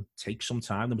 Oxlade-Chamberlain, take some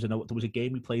time. There was a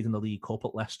game we played in the League Cup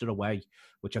at Leicester away,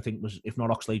 which I think was, if not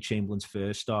Oxlade-Chamberlain's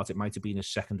first start, it might have been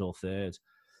his second or third.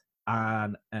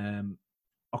 And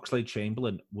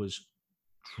Oxlade-Chamberlain was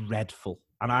dreadful.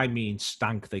 And I mean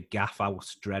stank the gaff out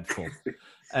dreadful.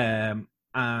 And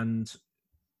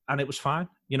it was fine.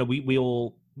 You know, we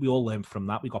all learned from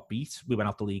that. We got beat. We went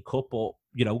out the League Cup, but,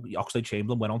 you know,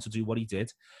 Oxlade-Chamberlain went on to do what he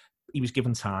did. He was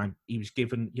given time. He was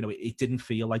given, you know, it didn't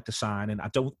feel like the signing.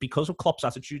 Because of Klopp's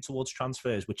attitude towards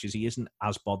transfers, which is he isn't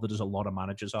as bothered as a lot of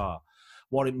managers are.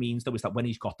 What it means, though, is that when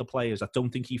he's got the players, I don't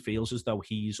think he feels as though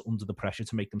he's under the pressure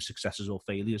to make them successes or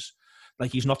failures.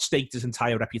 Like, he's not staked his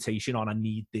entire reputation on, I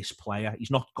need this player.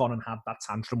 He's not gone and had that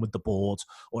tantrum with the board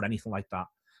or anything like that.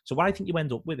 So what I think you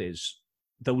end up with is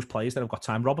those players that have got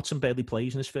time. Robertson barely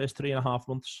plays in his first 3.5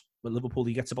 months. With Liverpool,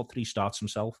 he gets about 3 starts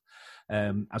himself.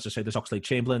 As I say, there's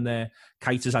Oxlade-Chamberlain there.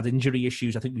 Kite has had injury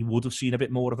issues. I think we would have seen a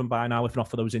bit more of him by now, if not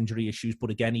for those injury issues. But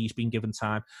again, he's been given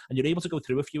time. And you're able to go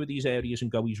through a few of these areas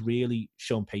and go, he's really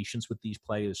shown patience with these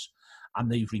players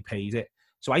and they've repaid it.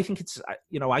 So I think it's,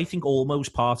 you know, I think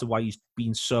almost part of why he's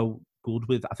been so good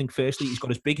with, I think firstly, he's got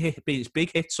his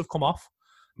big hits have come off.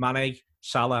 Mane,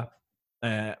 Salah,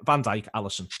 Van Dijk,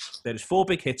 Alisson. There's 4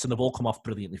 big hits and they've all come off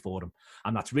brilliantly for him.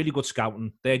 And that's really good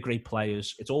scouting. They're great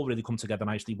players. It's all really come together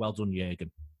nicely. Well done, Jurgen.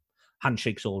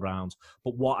 Handshakes all round.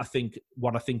 But what I think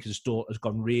has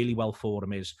gone really well for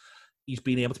him is he's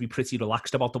been able to be pretty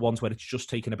relaxed about the ones where it's just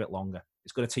taking a bit longer.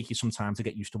 It's going to take you some time to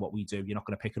get used to what we do. You're not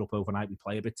going to pick it up overnight. We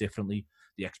play a bit differently.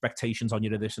 The expectations on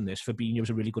you are this and this. Fabinho was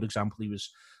a really good example. He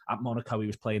was at Monaco. He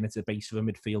was playing at the base of a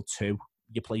midfield 2.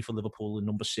 You play for Liverpool in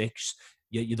number 6.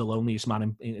 You're the loneliest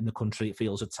man in the country, it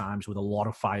feels at times, with a lot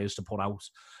of fires to put out.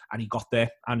 And he got there,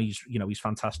 and he's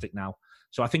fantastic now.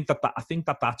 So I think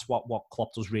that's what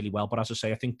Klopp does really well. But as I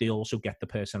say, I think they also get the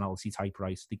personality type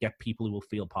right. They get people who will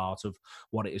feel part of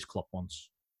what it is Klopp wants.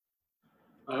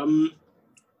 So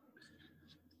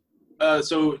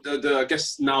I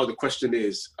guess now the question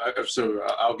is,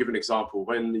 I'll give an example.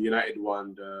 When United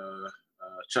won the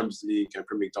Champions League and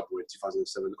Premier League double in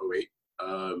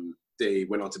 2007-08, they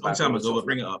went on to buy. Time ago, but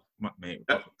bring it up, mate.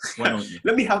 Why don't you?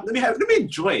 Let me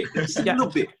enjoy it. Just a little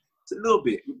bit. It's a little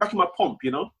bit back in my pomp, you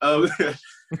know.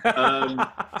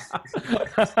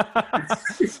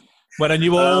 When I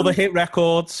knew all the hit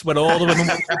records, when all the women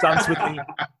wanted to dance with me.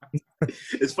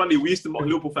 It's funny, we used to mock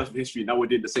Liverpool fans for history, now we're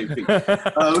doing the same thing.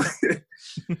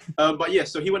 But yeah,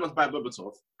 so he went on to buy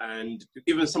Berbatov, and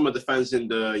even some of the fans in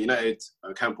the United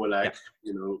camp were like,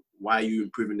 why are you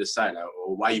improving the side,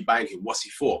 or why are you buying him? What's he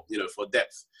for? For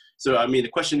depth. So I mean, the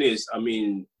question is,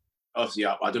 obviously,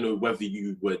 I don't know whether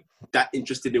you were that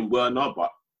interested in Werner,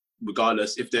 but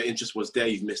regardless, if the interest was there,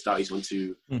 you've missed out. He's on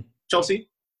to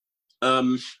Chelsea.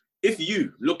 If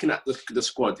you, looking at the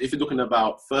squad, if you're looking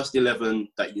about first 11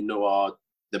 that are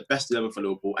the best 11 for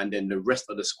Liverpool, and then the rest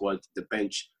of the squad, the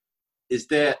bench, is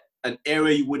there an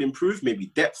area you would improve? Maybe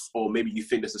depth, or maybe you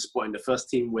think there's a spot in the first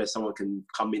team where someone can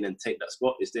come in and take that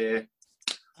spot? Is there...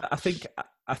 I think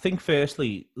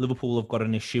firstly, Liverpool have got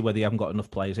an issue where they haven't got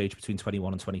enough players aged between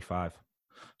 21 and 25.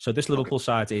 So this Liverpool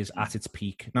side is at its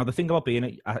peak. Now, the thing about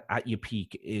being at your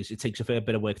peak is it takes a fair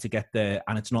bit of work to get there,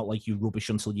 and it's not like you rubbish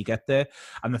until you get there.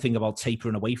 And the thing about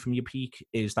tapering away from your peak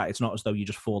is that it's not as though you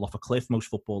just fall off a cliff. Most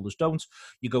footballers don't.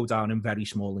 You go down in very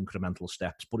small incremental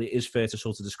steps. But it is fair to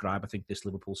sort of describe, I think, this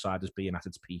Liverpool side as being at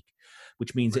its peak,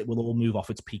 which means it will all move off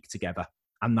its peak together.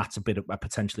 And that's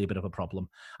potentially a bit of a problem.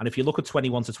 And if you look at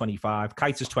 21 to 25,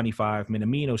 Keita's 25,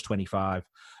 Minamino's 25,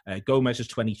 Gomez is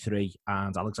 23,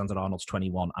 and Alexander-Arnold's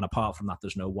 21. And apart from that,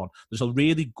 there's no one. There's a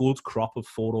really good crop of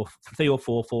 4 or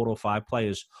 5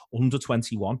 players under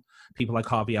 21. People like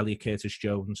Harvey Elliott, Curtis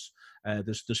Jones.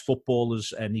 There's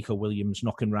footballers, Nico Williams,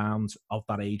 knocking round of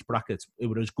that age bracket. It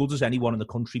were as good as anyone in the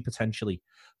country, potentially,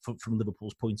 from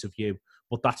Liverpool's point of view.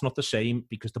 But that's not the same,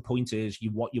 because the point is,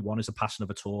 what you want is a passing of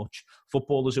a torch.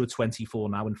 Footballers who are 24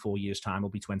 now in 4 years' time will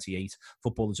be 28.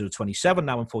 Footballers who are 27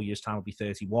 now in 4 years' time will be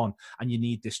 31. And you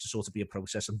need this to sort of be a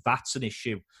process. And that's an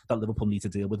issue that Liverpool need to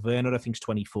deal with. Werner, I think, is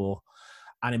 24.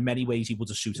 And in many ways, he would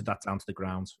have suited that down to the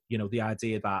ground. The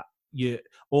idea that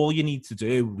all you need to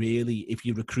do, really, if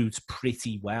you recruit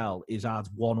pretty well, is add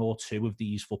 1 or 2 of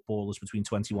these footballers between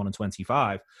 21 and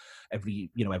 25 every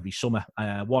summer.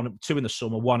 2 in the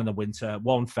summer, 1 in the winter.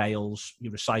 1 fails,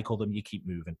 you recycle them, you keep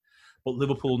moving. But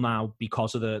Liverpool now,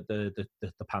 because of the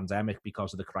pandemic,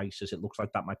 because of the crisis, it looks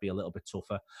like that might be a little bit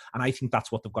tougher. And I think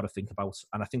that's what they've got to think about.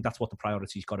 And I think that's what the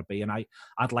priority's got to be. And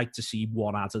I'd like to see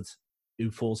 1 added who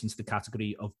falls into the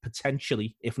category of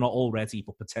potentially, if not already,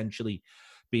 but potentially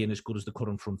being as good as the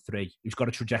current front 3, who's got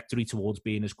a trajectory towards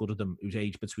being as good as them, who's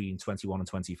aged between 21 and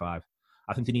 25.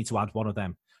 I think they need to add 1 of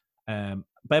them.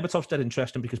 Berbatov's dead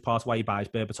interesting, because part of why he buys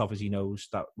Berbatov is he knows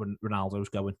that Ronaldo's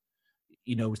going.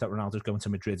 He knows that Ronaldo's going to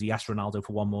Madrid. He asked Ronaldo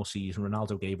for 1 more season.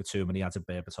 Ronaldo gave it to him, and he added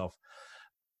Berbatov.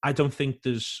 I don't think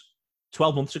there's...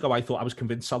 12 months ago, I thought I was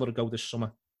convinced Salah would go this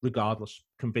summer, regardless.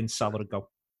 Convinced Salah would go,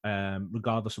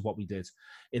 regardless of what we did.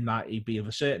 In that he'd be of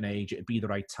a certain age, it'd be the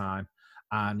right time,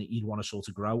 and he'd want to sort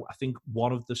of grow. I think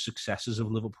one of the successes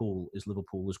of Liverpool is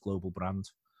Liverpool as global brand.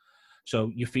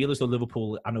 So you feel as though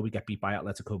Liverpool, I know we get beat by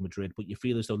Atletico Madrid, but you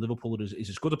feel as though Liverpool is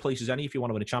as good a place as any if you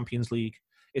want to win a Champions League.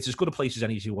 It's as good a place as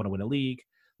any if you want to win a league.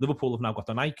 Liverpool have now got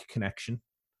the Nike connection,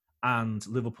 and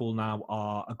Liverpool now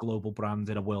are a global brand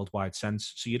in a worldwide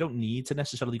sense. So you don't need to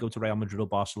necessarily go to Real Madrid or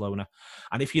Barcelona.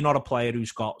 And if you're not a player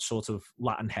who's got sort of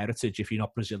Latin heritage, if you're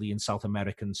not Brazilian, South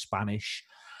American, Spanish,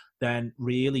 then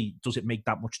really, does it make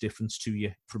that much difference to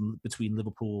you between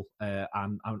Liverpool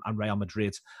and Real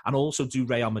Madrid? And also, do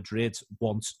Real Madrid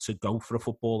want to go for a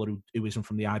footballer who isn't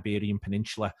from the Iberian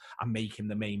Peninsula and make him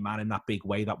the main man in that big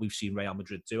way that we've seen Real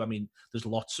Madrid do? I mean, there's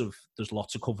lots of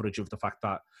coverage of the fact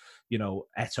that,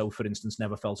 Eto'o, for instance,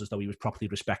 never felt as though he was properly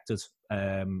respected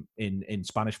in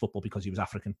Spanish football because he was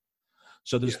African.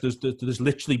 So there's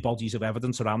literally bodies of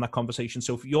evidence around that conversation.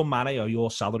 So if you're Mane or your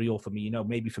Salary or Firmino,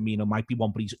 maybe Firmino might be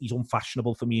one, but he's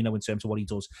unfashionable, Firmino, in terms of what he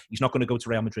does. He's not going to go to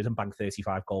Real Madrid and bang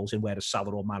 35 goals in, whereas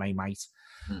Salah or Mane might.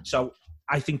 So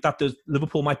I think that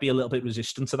Liverpool might be a little bit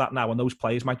resistant to that now, and those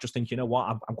players might just think, you know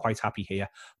what, I'm quite happy here.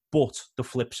 But the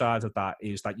flip side of that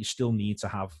is that you still need to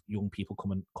have young people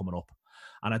coming up.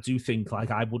 And I do think,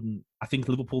 I think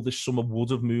Liverpool this summer would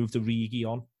have moved Origi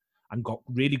on and got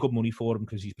really good money for him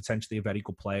because he's potentially a very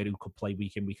good player who could play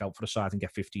week in, week out for a side and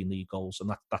get 15 league goals.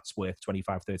 And that's worth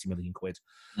 25, 30 million quid.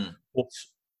 But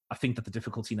I think that the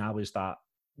difficulty now is that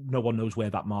no one knows where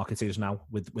that market is now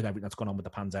with everything that's gone on with the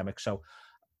pandemic. So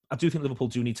I do think Liverpool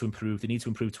do need to improve. They need to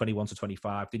improve 21 to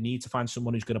 25. They need to find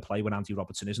someone who's going to play when Andy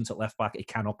Robertson isn't at left back. It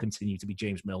cannot continue to be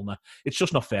James Milner. It's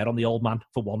just not fair on the old man,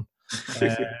 for one.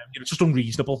 It's just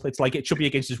unreasonable. It's like it should be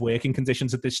against his working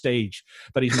conditions at this stage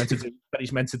that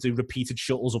he's meant to do repeated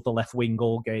shuttles up the left wing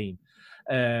all game.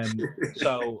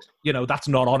 So that's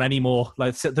not on anymore.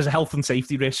 Like, there's a health and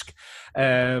safety risk,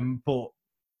 but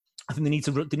I think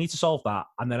they need to solve that.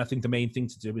 And then I think the main thing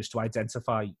to do is to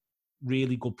identify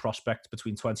really good prospects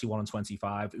between 21 and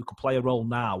 25 who could play a role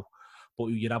now, but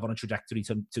who you'd have on a trajectory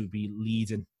to be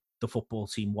leading the football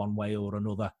team one way or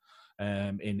another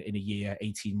in a year,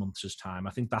 18 months' time. I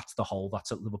think that's the hole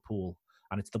that's at Liverpool,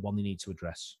 and it's the one they need to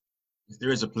address. If there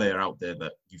is a player out there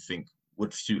that you think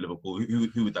would suit Liverpool,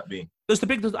 who would that be? There's the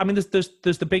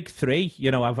big three.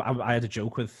 I had a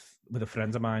joke with a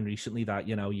friend of mine recently that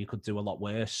you could do a lot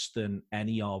worse than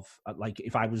any of, like,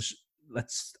 if I was.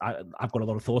 I've got a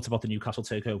lot of thoughts about the Newcastle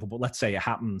takeover, but let's say it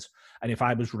happened, and if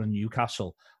I was running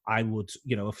Newcastle, I would,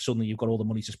 if suddenly you've got all the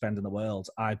money to spend in the world,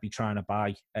 I'd be trying to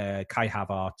buy Kai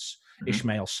Havertz,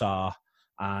 Ismail Sarr,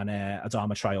 and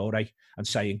Adama Traore, and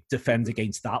saying, defend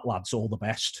against that, lads, all the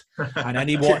best. And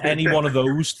any one of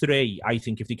those three, I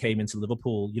think, if they came into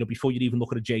Liverpool, before you'd even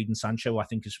look at a Jadon Sancho, I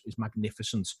think is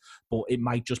magnificent. But it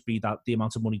might just be that the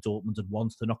amount of money Dortmund had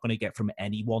want, they're not going to get from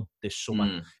anyone this summer.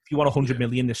 If you want 100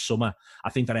 million this summer,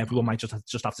 I think that everyone might just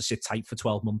have to sit tight for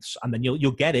 12 months, and then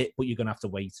you'll get it, but you're going to have to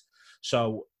wait.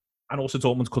 So. And also,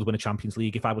 Dortmund could win a Champions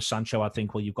League. If I was Sancho, I'd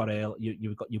think, well, you've got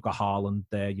Haaland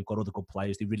there, you've got other good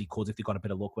players. They really could, if they got a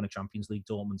bit of luck, win a Champions League.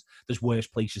 Dortmund, there's worse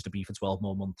places to be for 12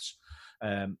 more months.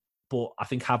 But I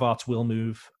think Havertz will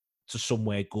move to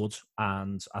somewhere good,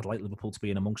 and I'd like Liverpool to be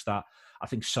in amongst that. I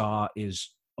think Sarr is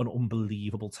an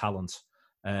unbelievable talent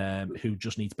who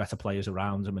just needs better players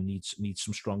around him and needs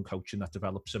some strong coaching that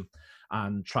develops him.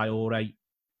 And Traore,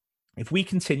 if we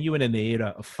continue in an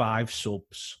era of 5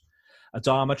 subs,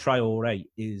 Adama Traore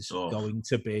is going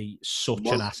to be such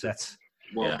an asset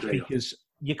because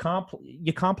you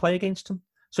can't play against him.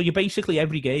 So you basically,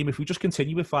 every game, if we just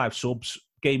continue with 5 subs,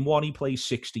 game 1 he plays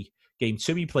 60, game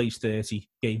 2 he plays 30,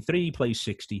 game 3 he plays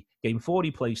 60, game 4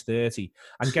 he plays 30,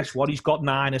 and guess what? He's got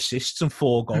 9 assists and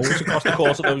 4 goals across the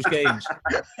course of those games.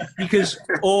 Because,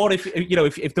 or if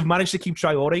they've managed to keep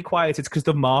Traore quiet, it's because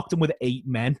they've marked him with 8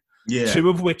 men, two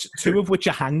of which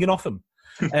are hanging off him.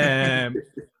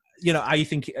 I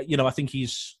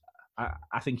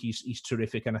think he's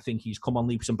terrific, and I think he's come on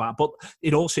leaps and bounds. But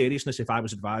in all seriousness, if I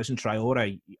was advising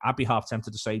Traore, I'd be half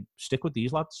tempted to say, stick with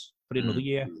these lads for another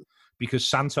year, because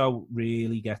Santo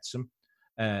really gets him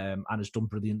and has done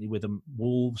brilliantly with them.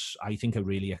 Wolves, I think, are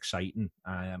really exciting,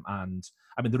 and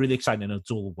I mean, they're really exciting in a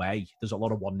dull way. There's a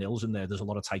lot of 1-0s in there. There's a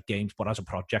lot of tight games, but as a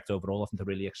project overall, I think they're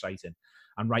really exciting.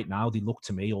 And right now, they look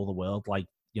to me, all the world, like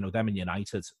them and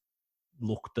United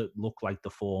look like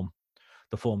the form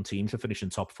team to finish in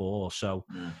top 4. So,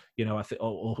 I think,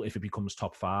 or if it becomes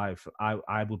top 5,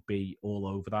 I would be all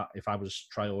over that if I was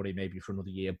Traore, maybe for another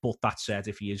year. But that said,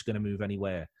 if he is going to move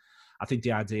anywhere, I think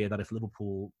the idea that if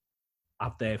Liverpool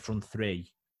have their front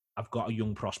 3, I've got a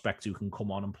young prospect who can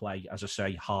come on and play, as I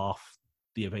say, half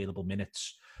the available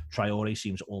minutes. Traore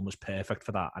seems almost perfect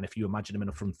for that. And if you imagine him in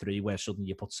a front 3 where suddenly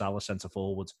you put Salah centre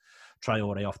forward,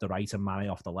 Traore off the right and Mane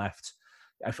off the left,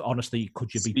 honestly,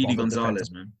 could you be Speedy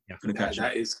Gonzalez, man? Yeah,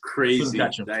 that is crazy.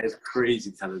 That is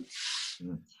crazy talent.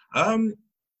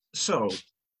 So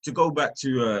to go back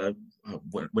to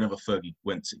whenever Fergie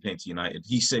came to United,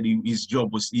 he said his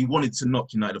job was he wanted to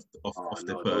knock United off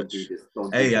the perch.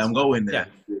 Hey, I'm going there.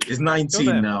 Yeah. He's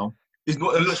 19 now. He's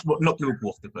not knock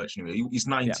Liverpool off the perch anyway. He's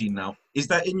 19 now. Is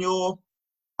that in your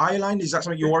eye line? Is that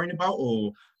something you're worrying about,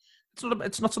 or?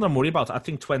 It's not something I'm worried about. I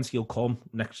think 20 will come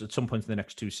at some point in the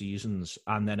next 2 seasons,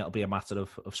 and then it'll be a matter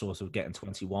of sort of getting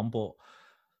 21. But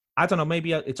I don't know,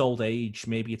 maybe it's old age,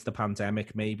 maybe it's the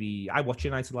pandemic, maybe... I watched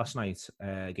United last night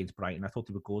against Brighton. I thought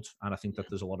they were good, and I think that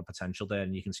there's a lot of potential there,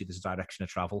 and you can see there's a direction of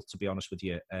travel, to be honest with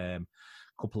you. A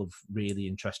couple of really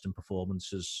interesting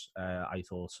performances, I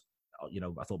thought.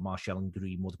 I thought Martial and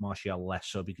Greenwood. Martial less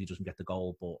so because he doesn't get the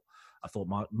goal, but I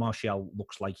thought Martial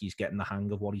looks like he's getting the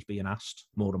hang of what he's being asked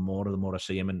more and more the more I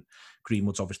see him, and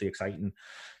Greenwood's obviously exciting.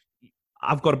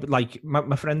 I've got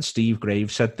my friend Steve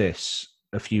Graves said this,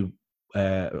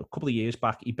 a couple of years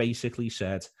back. He basically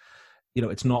said,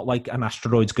 it's not like an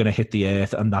asteroid's going to hit the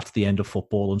Earth and that's the end of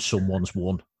football and someone's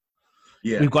won.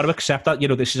 Yeah. We've got to accept that,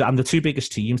 this is, and the two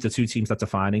biggest teams, the two teams that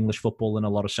define English football in a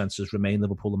lot of senses remain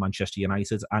Liverpool and Manchester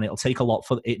United. And it'll take a lot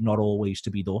for it not always to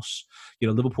be thus.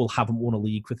 Liverpool haven't won a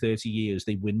league for 30 years.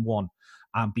 They win one.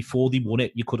 And before they won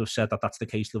it, you could have said that that's the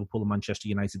case. Liverpool and Manchester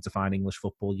United define English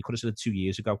football. You could have said it 2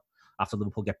 years ago after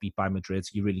Liverpool get beat by Madrid.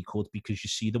 You really could, because you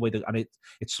see the way that, and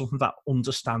it's something that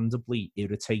understandably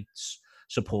irritates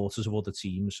supporters of other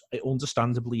teams. It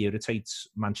understandably irritates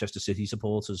Manchester City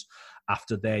supporters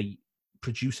after they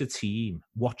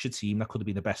watch a team that could have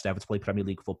been the best ever to play Premier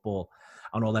League football,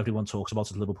 and all everyone talks about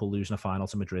is Liverpool losing a final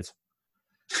to Madrid.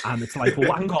 And it's like,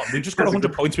 well, hang on, we've just got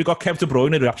 100 points. We've got Kevin De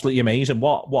Bruyne, who's absolutely amazing.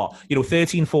 What?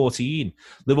 13-14,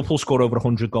 Liverpool scored over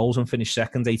 100 goals and finished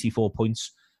second, 84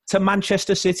 points. To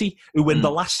Manchester City, who win the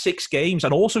last 6 games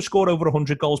and also scored over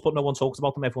 100 goals, but no one talks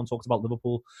about them. Everyone talks about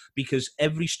Liverpool, because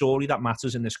every story that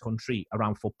matters in this country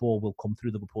around football will come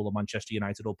through Liverpool or Manchester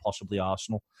United or possibly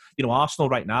Arsenal. Arsenal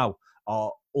right now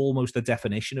are almost the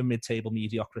definition of mid-table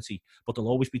mediocrity, but they'll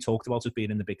always be talked about as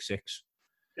being in the big 6.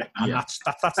 And that's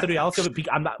the reality of it.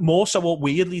 And more so,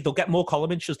 weirdly, they'll get more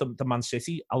column inches than Man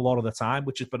City a lot of the time,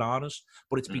 which is bananas,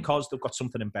 but it's because they've got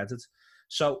something embedded.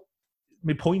 So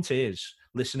my point is,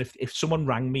 listen, if someone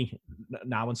rang me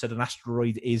now and said an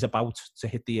asteroid is about to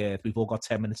hit the Earth, we've all got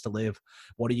 10 minutes to live,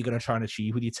 what are you going to try and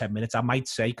achieve with your 10 minutes? I might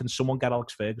say, can someone get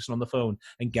Alex Ferguson on the phone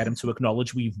and get him to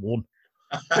acknowledge we've won?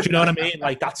 Do you know what I mean?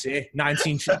 Like, that's it.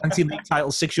 19 league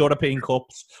titles, 6 European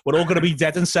Cups. We're all going to be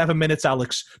dead in 7 minutes,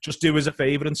 Alex. Just do us a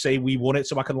favour and say we won it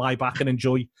so I can lie back and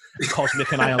enjoy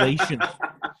cosmic annihilation.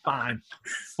 Fine.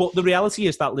 But the reality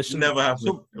is that, listen... Never happen.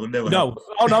 It will never happen.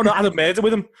 Oh, no, I had a murder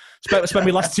with him. Spent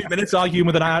my last 2 minutes arguing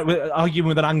with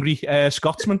an angry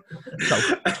Scotsman.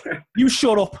 So, you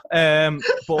shut up.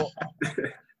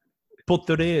 But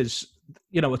there is...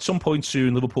 at some point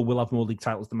soon, Liverpool will have more league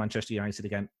titles than Manchester United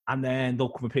again. And then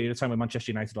there'll come a period of time where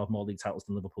Manchester United will have more league titles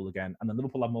than Liverpool again. And then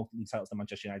Liverpool will have more league titles than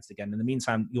Manchester United again. In the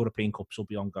meantime, European Cups will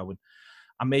be ongoing.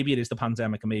 And maybe it is the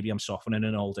pandemic, and maybe I'm softening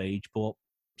in old age, but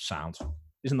sound.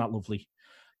 Isn't that lovely?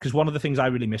 Because one of the things I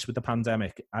really miss with the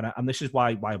pandemic, and this is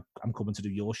why I'm coming to do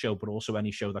your show, but also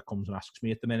any show that comes and asks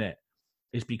me at the minute,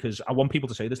 is because I want people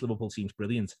to say this Liverpool team's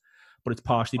brilliant, but it's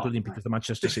partially brilliant because the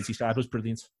Manchester City side was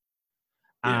brilliant.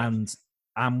 Yeah.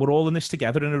 And we're all in this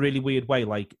together in a really weird way.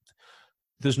 Like,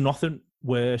 there's nothing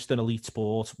worse than elite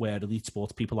sport where elite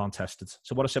sports people aren't tested.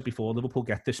 So what I said before, Liverpool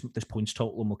get this points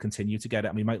total and we'll continue to get it.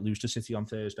 And we might lose to City on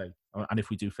Thursday. And if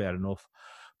we do, fair enough.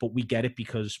 But we get it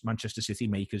because Manchester City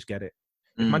makers get it.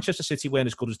 If Manchester City weren't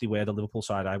as good as they were, the Liverpool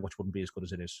side I watch wouldn't be as good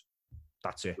as it is.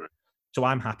 That's it. Right. So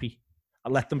I'm happy. I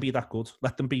let them be that good.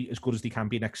 Let them be as good as they can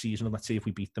be next season, and let's see if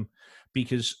we beat them.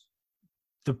 Because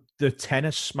the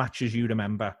tennis matches you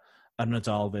remember are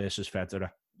Nadal versus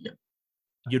Federer. Yeah.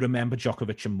 You remember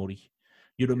Djokovic and Murray.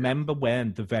 You remember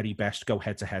when the very best go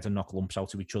head-to-head and knock lumps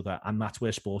out of each other, and that's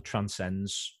where sport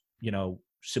transcends,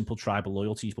 simple tribal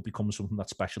loyalties, but becomes something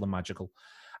that's special and magical.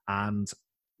 And,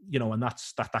 and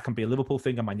that can be a Liverpool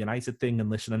thing, a Man United thing, and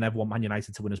listen, I never want Man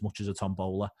United to win as much as a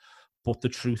tombola. But the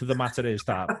truth of the matter is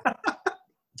that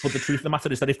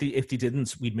if they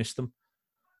didn't, we'd miss them.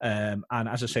 And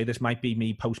as I say, this might be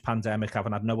me post-pandemic,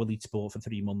 having had no elite sport for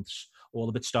 3 months, all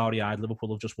a bit starry-eyed.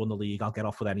 Liverpool have just won the league. I'll get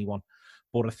off with anyone.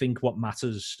 But I think what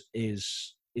matters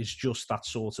is just that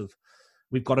sort of,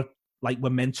 we've got to,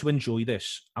 we're meant to enjoy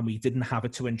this, and we didn't have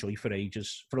it to enjoy for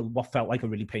ages, for what felt like a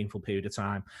really painful period of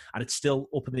time. And it's still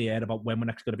up in the air about when we're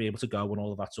next going to be able to go and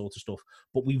all of that sort of stuff.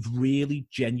 But we've really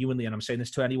genuinely, and I'm saying this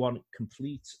to anyone,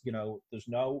 there's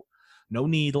no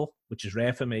needle, which is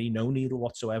rare for me, no needle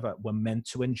whatsoever. We're meant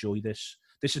to enjoy this.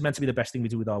 This is meant to be the best thing we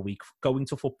do with our week. Going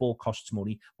to football costs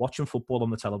money. Watching football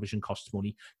on the television costs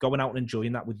money. Going out and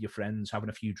enjoying that with your friends, having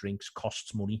a few drinks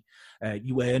costs money.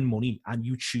 You earn money and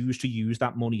you choose to use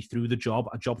that money through the job,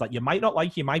 a job that you might not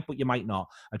like, but you might not.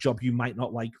 A job you might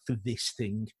not like for this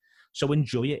thing. So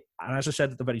enjoy it. And as I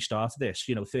said at the very start of this,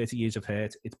 30 years of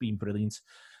hurt, it's been brilliant.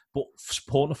 But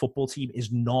supporting a football team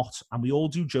is not, and we all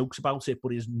do jokes about it,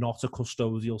 but is not a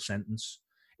custodial sentence.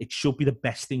 It should be the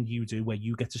best thing you do, where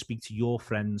you get to speak to your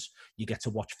friends, you get to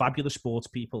watch fabulous sports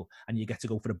people, and you get to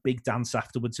go for a big dance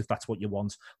afterwards if that's what you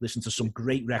want. Listen to some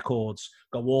great records,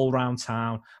 go all around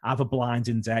town, have a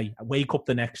blinding day, wake up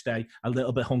the next day a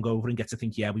little bit hungover and get to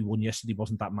think, yeah, we won yesterday,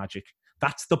 wasn't that magic?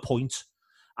 That's the point.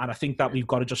 And I think that we've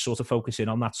got to just sort of focus in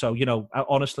on that. So,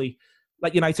 honestly,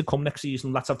 let United come next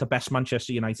season. Let's have the best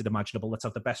Manchester United imaginable. Let's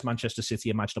have the best Manchester City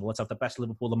imaginable. Let's have the best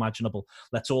Liverpool imaginable.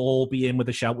 Let's all be in with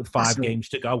a shout with 5 games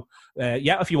to go.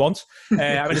 Yeah, if you want.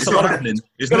 I mean,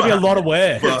 it's going to be a lot of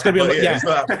work. It's going to be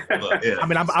I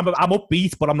mean, I'm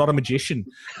upbeat, but I'm not a magician.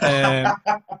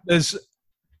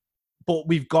 But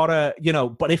we've got to,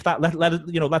 but if that let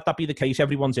that be the case,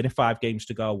 everyone's in it 5 games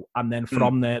to go, and then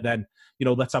from there, then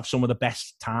let's have some of the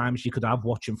best times you could have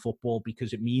watching football,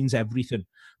 because it means everything.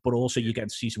 But also, you get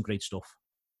to see some great stuff.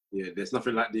 Yeah, there's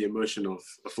nothing like the emotion of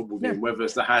a football game, whether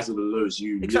it's the highs or the lows.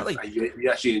 You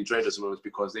actually enjoy those moments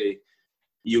because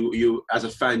you as a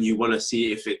fan, you want to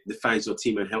see if it defines your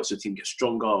team and helps your team get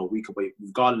stronger or weaker. But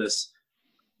regardless,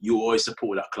 you always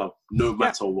support that club, no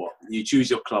matter what. You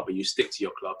choose your club and you stick to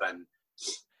your club, and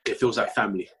it feels like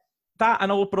family. That, I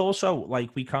know, but also,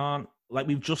 we can't,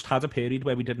 we've just had a period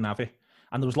where we didn't have it,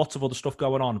 and there was lots of other stuff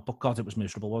going on, but God, it was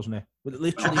miserable, wasn't it?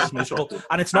 Literally, it's miserable.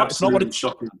 And it's not what it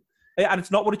shocking. And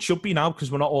it's not what it should be now,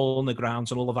 because we're not all on the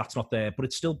grounds and all of that's not there, but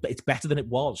it's better than it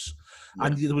was. Yeah.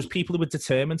 And there was people who were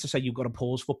determined to say, you've got to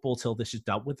pause football till this is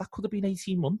dealt with. That could have been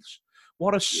 18 months.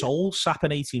 What a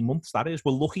soul-sapping 18 months that is.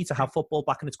 We're lucky to have football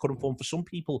back in its current form. For some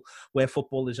people, where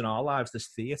football is in our lives, there's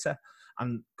theatre.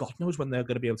 And God knows when they're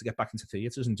going to be able to get back into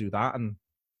theatres and do that. And,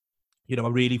 I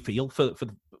really feel for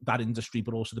that industry,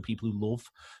 but also the people who love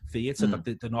theatre, that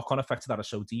the knock-on effects of that are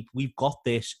so deep. We've got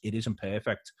this. It isn't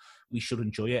perfect. We should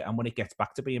enjoy it. And when it gets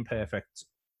back to being perfect,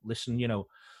 listen,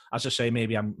 as I say,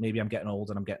 maybe I'm getting old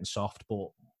and I'm getting soft, but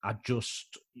I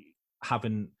just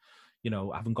haven't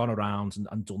gone around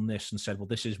and done this and said, well,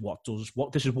 this is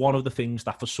this is one of the things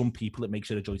that for some people it makes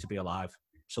it a joy to be alive.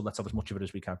 So let's have as much of it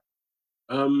as we can.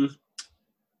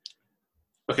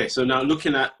 Okay, so now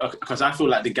looking at, because I feel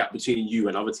like the gap between you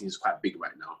and other teams is quite big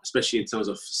right now, especially in terms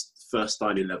of first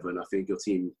starting 11. I think your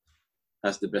team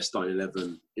has the best starting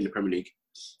 11 in the Premier League.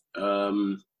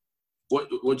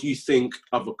 What do you think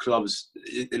other clubs,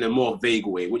 in a more vague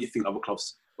way, what do you think other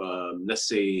clubs, let's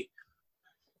say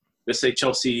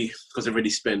Chelsea, because they've already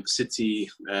spent, City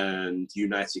and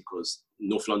United, because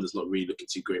North London's not really looking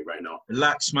too great right now.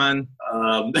 Relax, man.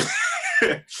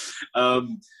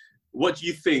 What do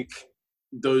you think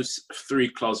those 3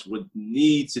 clubs would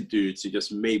need to do to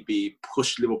just maybe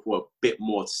push Liverpool a bit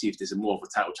more to see if there's more of a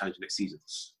title challenge next season?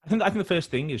 I think the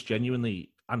first thing is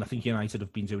genuinely, and I think United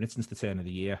have been doing it since the turn of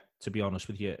the year, to be honest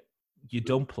with you, you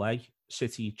don't play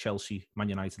City, Chelsea, Man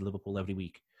United, Liverpool every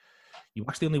week. You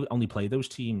actually only play those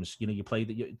teams. You play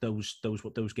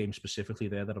those games specifically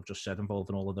there that I've just said,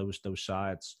 involving all of those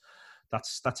sides.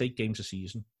 That's 8 games a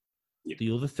season. Yeah.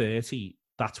 The other 30,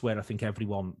 that's where I think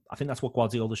that's what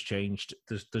Guardiola's changed.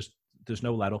 There's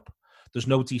no let up. There's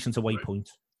no decent away point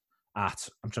at,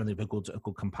 I'm trying to think of a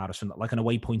good comparison, like an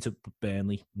away point at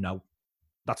Burnley. No,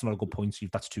 that's not a good point.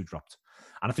 That's 2 dropped.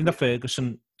 And I think that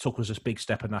Ferguson took us a big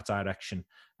step in that direction.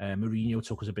 Mourinho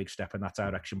took us a big step in that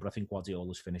direction, but I think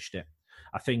Guardiola's finished it.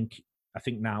 I think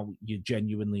now you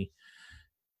genuinely,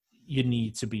 you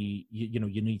need to be, you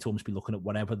need to almost be looking at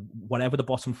whatever the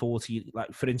bottom 40,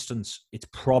 like for instance, it's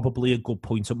probably a good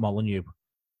point at Molineux,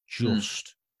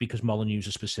 just because Molineux's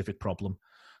a specific problem.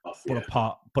 But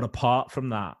apart from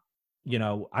that,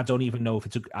 I don't even know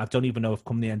if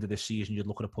come the end of this season you'd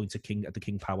look at a point at the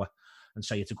King Power and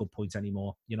say it's a good point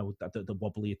anymore. The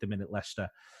wobbly at the minute Leicester.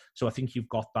 So I think you've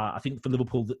got that. I think for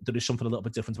Liverpool there is something a little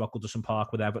bit different about Goodison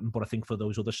Park with Everton, but I think for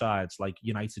those other sides like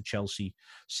United, Chelsea,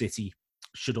 City,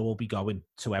 should all be going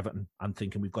to Everton and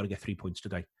thinking we've got to get 3 points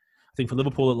today. I think for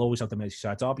Liverpool, it'll always have the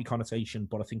Merseyside derby connotation,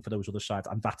 but I think for those other sides,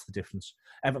 and that's the difference.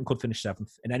 Everton could finish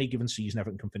 7th. In any given season,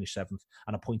 Everton can finish 7th,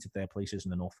 and a point at their place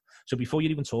isn't enough. So before you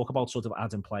even talk about sort of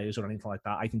adding players or anything like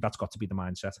that, I think that's got to be the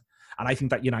mindset. And I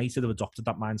think that United have adopted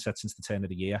that mindset since the turn of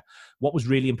the year. What was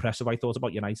really impressive, I thought,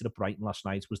 about United at Brighton last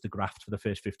night was the graft for the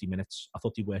first 50 minutes. I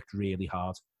thought they worked really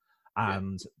hard.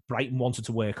 And Brighton wanted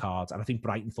to work hard, and I think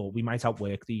Brighton thought we might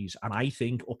outwork these. And I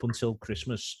think up until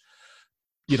Christmas,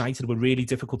 United were really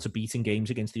difficult to beat in games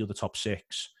against the other top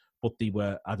 6, but they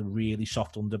had a really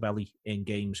soft underbelly in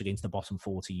games against the bottom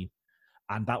 14.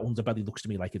 And that underbelly looks to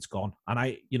me like it's gone. And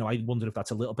I wonder if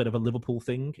that's a little bit of a Liverpool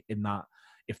thing, in that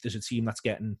if there's a team that's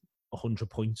getting 100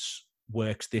 points,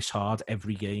 works this hard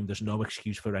every game, there's no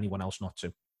excuse for anyone else not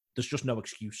to. There's just no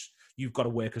excuse. You've got to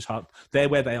work as hard. They're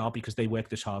where they are because they work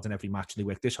this hard in every match. They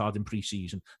work this hard in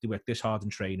pre-season. They work this hard in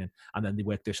training. And then they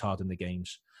work this hard in the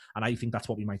games. And I think that's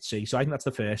what we might see. So I think that's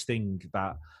the first thing,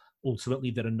 that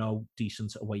ultimately there are no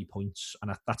decent away points.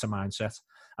 And that's a mindset.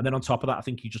 And then on top of that, I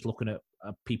think you're just looking at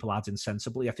people adding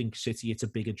sensibly. I think City, it's a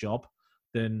bigger job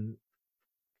than...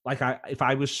 if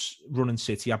I was running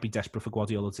City, I'd be desperate for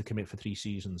Guardiola to commit for 3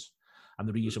 seasons. And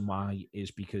the reason why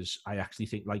is because I actually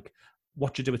think,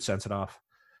 what do you do at centre half?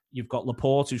 You've got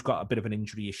Laporte, who's got a bit of an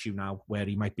injury issue now, where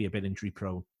he might be a bit injury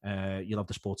prone. You'll have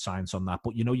the sports science on that.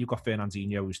 But you've got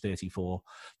Fernandinho, who's 34.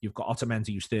 You've got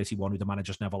Otamendi, who's 31, who the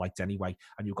manager's never liked anyway.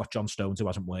 And you've got John Stones, who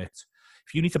hasn't worked.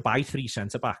 If you need to buy 3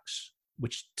 centre-backs,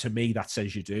 which to me that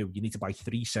says you do, you need to buy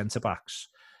 3 centre-backs.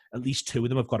 At least 2 of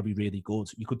them have got to be really good.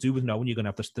 You could do with knowing you're going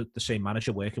to have the same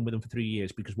manager working with him for 3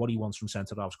 years, because what he wants from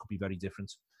centre-halves could be very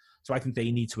different. So I think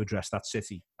they need to address that,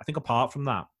 City. I think apart from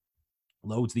that,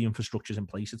 loads of the infrastructure's in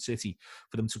place at City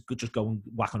for them to just go and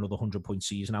whack another 100-point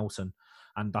season out,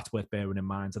 and that's worth bearing in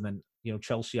mind. And then,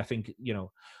 Chelsea, I think,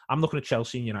 I'm looking at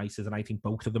Chelsea and United, and I think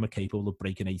both of them are capable of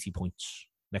breaking 80 points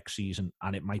next season,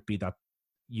 and it might be that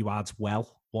you add 1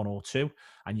 or 2,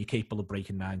 and you're capable of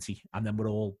breaking 90, and then we're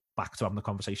all back to having the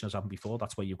conversation as happened before.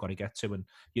 That's where you've got to get to, and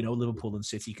Liverpool and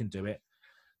City can do it.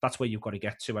 That's where you've got to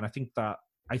get to, and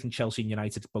I think Chelsea and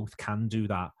United both can do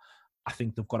that. I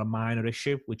think they've got a minor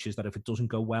issue, which is that if it doesn't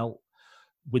go well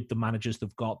with the managers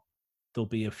they've got, there'll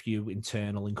be a few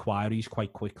internal inquiries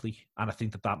quite quickly. And I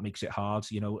think that makes it hard.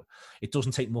 It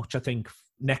doesn't take much. I think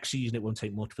next season it won't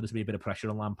take much for there to be a bit of pressure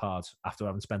on Lampard after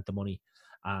having spent the money.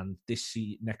 And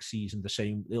next season, the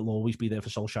same. It'll always be there for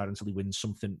Solskjaer until he wins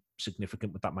something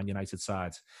significant with that Man United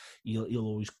side. He'll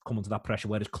always come under that pressure.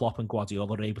 Whereas Klopp and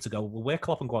Guardiola are able to go, well, we're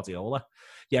Klopp and Guardiola.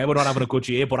 Yeah, we're not having a good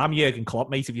year, but I'm Jurgen Klopp,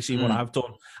 mate. Have you seen what I've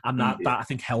done? And that I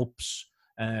think helps.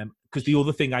 Because the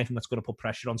other thing I think that's going to put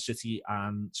pressure on City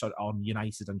and on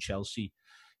United and Chelsea,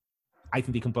 I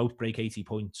think they can both break 80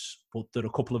 points, but there are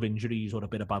a couple of injuries or a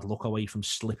bit of bad luck away from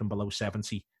slipping below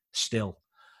 70 still.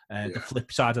 The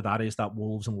flip side of that is that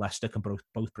Wolves and Leicester can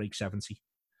both break 70.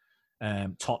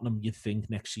 Tottenham, you'd think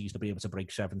next season they'll be able to break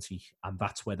 70, and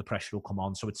that's where the pressure will come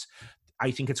on. So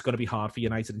I think it's going to be hard for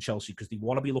United and Chelsea because they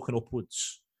want to be looking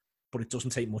upwards, but it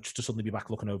doesn't take much to suddenly be back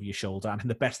looking over your shoulder. And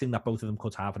the best thing that both of them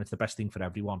could have, and it's the best thing for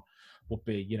everyone, would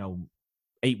be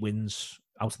 8 wins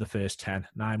out of the first 10,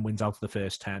 9 wins out of the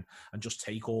first 10, and just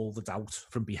take all the doubt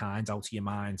from behind out of your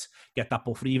mind. Get that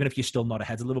buffer, even if you're still not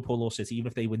ahead of Liverpool or City, even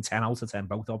if they win 10 out of 10,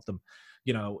 both of them,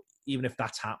 even if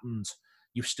that's happened,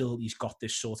 he's got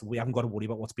this sort of, we haven't got to worry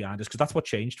about what's behind us, because that's what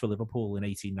changed for Liverpool in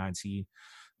 18-19.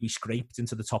 We scraped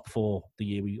into the top 4 the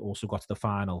year we also got to the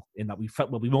final, in that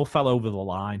we more fell over the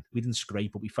line. We didn't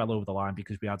scrape, but we fell over the line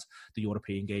because we had the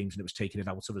European games and it was taking it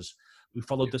out of us. We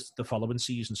followed the following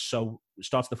season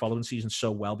started the following season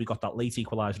so well. We got that late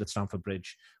equaliser at Stamford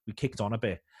Bridge. We kicked on a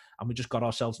bit and we just got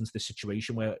ourselves into this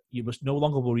situation where you was no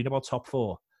longer worried about top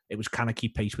 4. It was, can I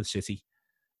keep pace with City?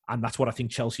 And that's what I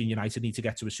think Chelsea and United need to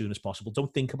get to as soon as possible.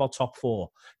 Don't think about top 4.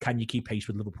 Can you keep pace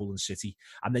with Liverpool and City?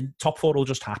 And then top 4 will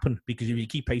just happen, because if you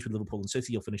keep pace with Liverpool and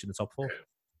City, you'll finish in the top 4.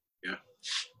 Yeah.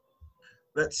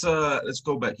 Let's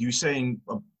go back. You were saying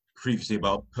previously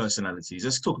about personalities.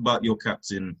 Let's talk about your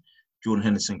captain, Jordan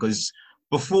Henderson, because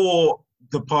before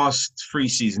the past 3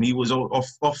 seasons, he was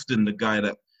often the guy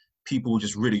that people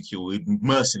just ridicule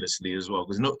mercilessly as well.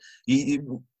 Because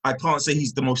I can't say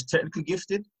he's the most technically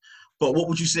gifted, but what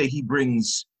would you say he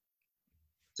brings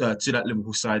to that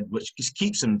Liverpool side, which just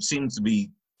seems to be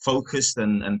focused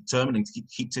and determined to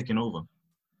keep ticking over?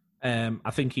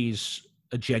 I think he's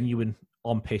a genuine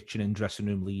on-pitch and in-dressing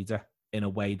room leader in a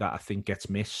way that I think gets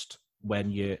missed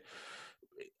when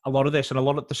a lot of this and a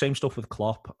lot of the same stuff with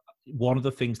Klopp. One of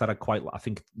the things that I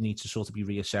think needs to sort of be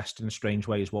reassessed in a strange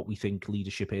way is what we think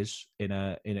leadership is in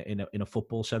a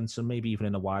football sense, and maybe even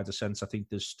in a wider sense. I think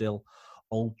there's still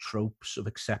old tropes of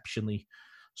exceptionally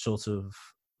sort of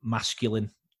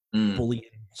masculine, bullying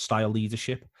style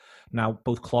leadership. Now,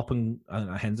 both Klopp and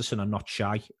Henderson are not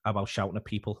shy about shouting at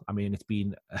people. I mean, it's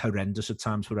been horrendous at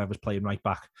times for whoever's playing right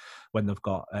back when they've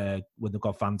got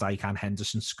Van Dijk and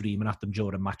Henderson screaming at them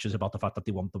during matches about the fact that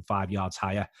they want them 5 yards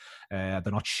higher. They're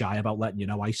not shy about letting you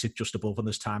know I sit just above. And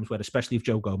there's times where, especially if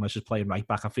Joe Gomez is playing right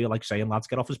back, I feel like saying, lads,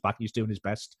 get off his back. He's doing his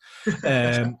best.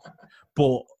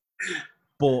 But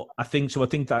I think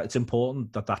that it's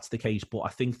important that that's the case. But I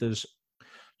think there's,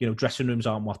 dressing rooms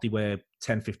aren't what they were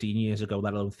 10, 15 years ago,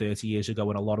 let alone 30 years ago.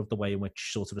 And a lot of the way in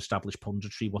which sort of established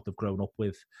punditry, what they've grown up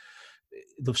with,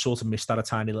 they've sort of missed that a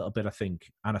tiny little bit, I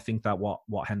think. And I think that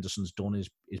what Henderson's done is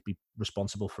be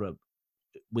responsible for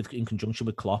in conjunction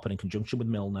with Klopp and in conjunction with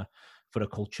Milner, for a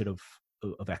culture of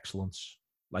excellence.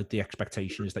 Like, the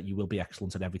expectation is that you will be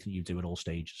excellent at everything you do at all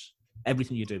stages.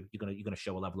 Everything you do, you're going to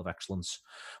show a level of excellence.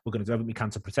 We're going to do everything we can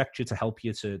to protect you, to help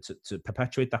you, to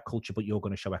perpetuate that culture, but you're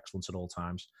going to show excellence at all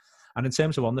times. And in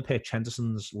terms of on the pitch,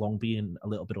 Henderson's long been a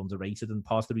little bit underrated, and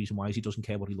part of the reason why is he doesn't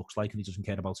care what he looks like and he doesn't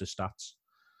care about his stats.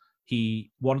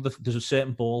 There's a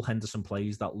certain ball Henderson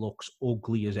plays that looks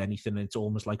ugly as anything, and it's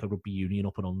almost like a rugby union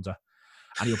up and under.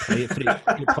 and he'll play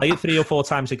it 3 or 4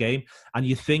 times a game. And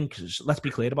you think, let's be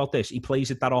clear about this, he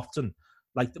plays it that often.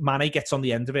 Like Mane gets on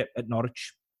the end of it at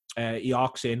Norwich. He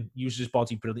arcs in, uses his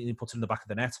body brilliantly, puts it in the back of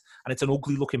the net, and it's an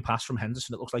ugly looking pass from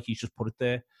Henderson. It looks like he's just put it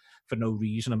there for no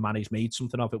reason, and Mane's made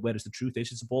something of it. Whereas the truth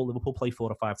is, it's a ball Liverpool play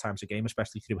 4 or 5 times a game,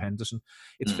 especially through Henderson.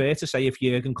 It's fair to say if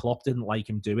Jurgen Klopp didn't like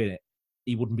him doing it,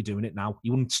 he wouldn't be doing it now.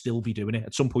 He wouldn't still be doing it.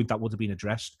 At some point, that would have been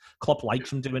addressed. Klopp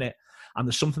likes him doing it, and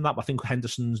there's something that I think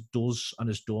Henderson does and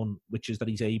has done, which is that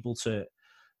he's able to,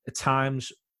 at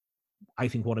times, I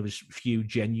think one of his few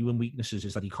genuine weaknesses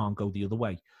is that he can't go the other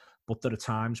way. But there are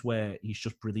times where he's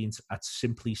just brilliant at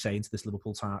simply saying to this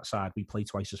Liverpool side, we play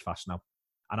twice as fast now.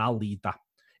 And I'll lead that.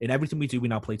 In everything we do, we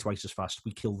now play twice as fast.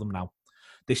 We kill them now.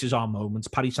 This is our moment.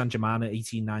 Paris Saint-Germain at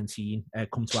 18-19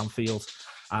 come to Anfield.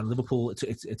 And Liverpool,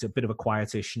 it's a bit of a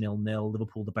quietish 0-0.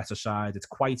 Liverpool, the better side. It's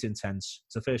quite intense.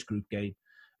 It's the first group game.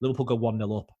 Liverpool go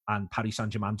 1-0 up, and Paris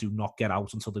Saint-Germain do not get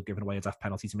out until they've given away a daft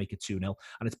penalty to make it 2-0.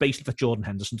 And it's basically that Jordan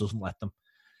Henderson doesn't let them.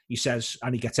 He says,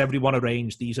 and he gets everyone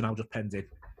arranged. These are now just penned in.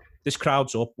 This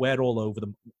crowd's up. We're all over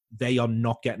them. They are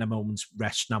not getting a moment's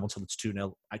rest now until it's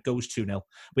 2-0. It goes 2-0.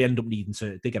 We end up needing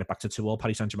to... They get it back to 2-0.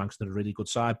 Paris Saint-Germain's a really good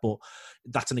side, but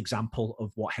that's an example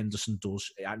of what Henderson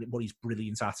does. And what he's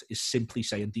brilliant at is simply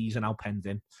saying, these are now penned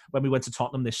in. When we went to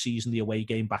Tottenham this season, the away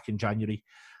game back in January,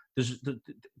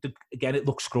 again, it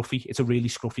looks scruffy. It's a really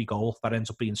scruffy goal that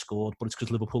ends up being scored, but it's because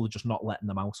Liverpool are just not letting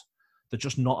them out. They're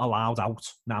just not allowed out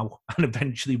now. And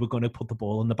eventually we're going to put the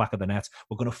ball in the back of the net.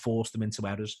 We're going to force them into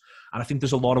errors. And I think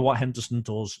there's a lot of what Henderson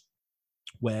does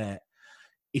where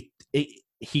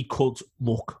he could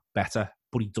look better,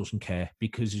 but he doesn't care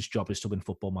because his job is to win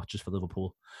football matches for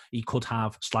Liverpool. He could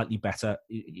have slightly better...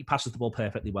 He passes the ball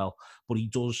perfectly well, but he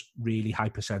does really high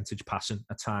percentage passing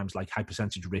at times, like high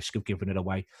percentage risk of giving it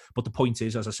away. But the point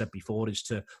is, as I said before, is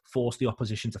to force the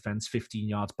opposition defence 15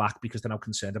 yards back because they're now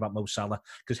concerned about Mo Salah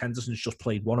because Henderson's just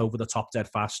played one over the top dead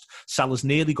fast. Salah's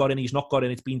nearly got in, he's not got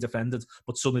in, it's been defended,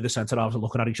 but suddenly the centre-halves are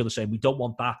looking at each other saying, we don't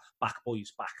want that. Back,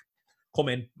 boys, back. Come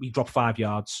in, we drop 5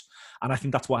 yards. And I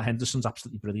think that's what Henderson's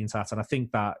absolutely brilliant at. And I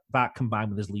think that combined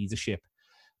with his leadership,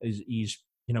 he's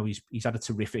had a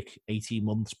terrific 18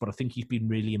 months, but I think he's been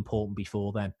really important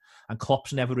before then. And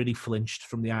Klopp's never really flinched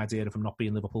from the idea of him not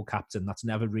being Liverpool captain. That's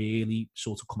never really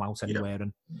sort of come out anywhere.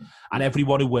 Yeah. And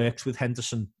everyone who works with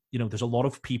Henderson, there's a lot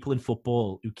of people in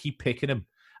football who keep picking him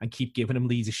and keep giving him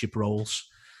leadership roles.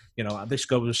 This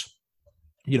goes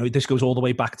all the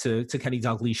way back to Kenny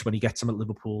Dalglish when he gets him at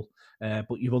Liverpool.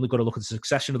 But you've only got to look at the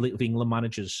succession of England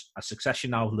managers, a succession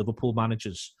now of Liverpool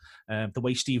managers. The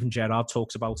way Steven Gerrard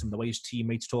talks about him, the way his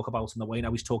teammates talk about him, the way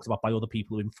now he's talked about by other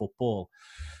people in football.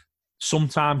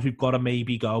 Sometimes we've got to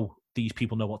maybe go, these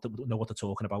people know what they're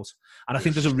talking about. And I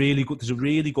think there's a really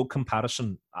good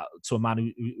comparison to a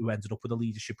man who ended up with a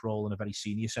leadership role in a very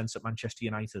senior sense at Manchester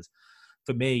United.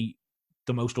 For me,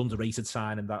 the most underrated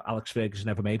signing that Alex Ferguson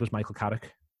ever made was Michael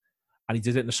Carrick. And he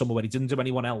did it in the summer where he didn't do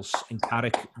anyone else. And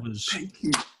Carrick was,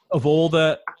 of all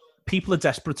the people are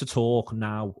desperate to talk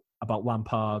now about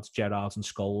Lampard, Gerrard and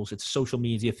Scholes. It's a social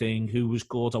media thing. Who was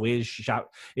good? Oh,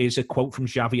 here's a quote from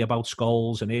Xavi about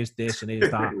Scholes, and here's this and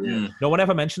here's that. Yeah. No one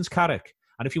ever mentions Carrick.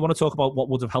 And if you want to talk about what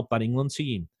would have helped that England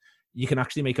team, you can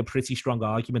actually make a pretty strong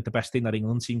argument. The best thing that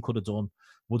England team could have done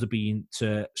would have been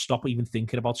to stop even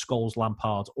thinking about Scholes,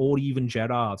 Lampard, or even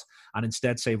Gerrard, and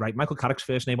instead say, right, Michael Carrick's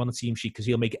first name on the team sheet because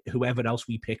he'll make whoever else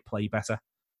we pick play better.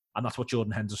 And that's what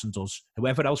Jordan Henderson does.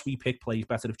 Whoever else we pick plays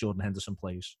better if Jordan Henderson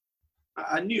plays.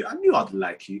 I knew I'd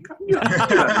like you. I knew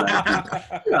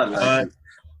I'd like you.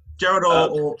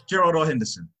 Gerrard or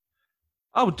Henderson?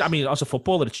 Oh, I mean, as a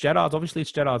footballer, it's Gerrard. Obviously,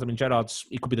 it's Gerrard. I mean,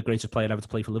 he could be the greatest player ever to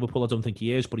play for Liverpool. I don't think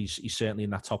he is, but he's certainly in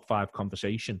that top 5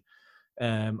 conversation.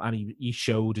 And he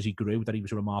showed as he grew that he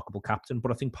was a remarkable captain.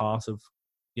 But I think part of,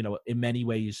 in many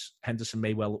ways, Henderson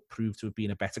may well prove to have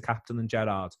been a better captain than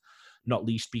Gerrard, not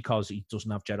least because he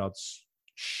doesn't have Gerrard's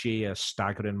sheer,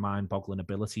 staggering, mind-boggling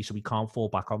ability. So he can't fall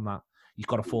back on that. He's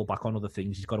got to fall back on other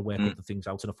things. He's got to work other things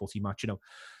out in a footy match.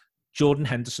 Jordan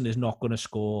Henderson is not going to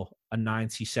score a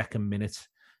 92nd minute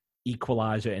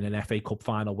equaliser in an FA Cup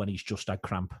final when he's just had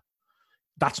cramp.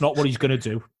 That's not what he's going to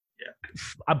do.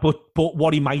 Yeah. But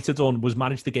what he might have done was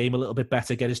manage the game a little bit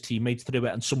better, get his teammates through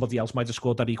it, and somebody else might have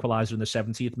scored that equaliser in the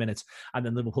 70th minute, and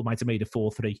then Liverpool might have made it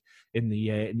 4-3 in the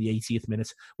 80th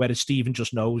minute. Whereas Stephen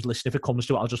just knows, listen, if it comes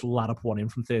to it, I'll just lad up one in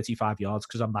from 35 yards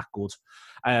because I'm that good.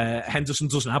 Henderson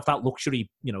doesn't have that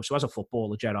luxury, so as a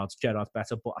footballer, Gerrard's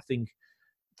better. But I think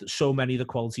so many of the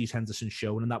qualities Henderson's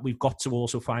shown, and that we've got to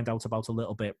also find out about a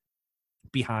little bit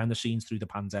behind the scenes through the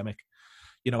pandemic.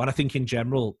 And I think in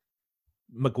general,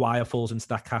 Maguire falls into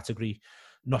that category.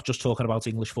 not just talking about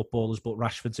English footballers, but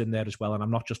Rashford's in there as well. And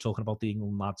I'm not just talking about the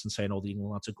England lads and saying all the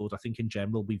England lads are good. I think in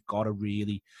general, we've got to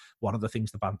really, one of the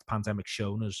things the pandemic's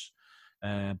shown us,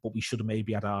 but we should have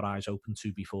maybe had our eyes open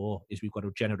to before, is we've got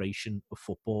a generation of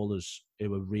footballers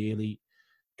who are really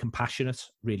compassionate,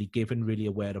 really giving, really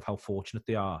aware of how fortunate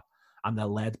they are. And they're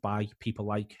led by people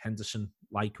like Henderson,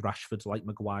 like Rashford, like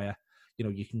Maguire. You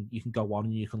know, you can go on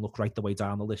and you can look right the way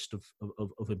down the list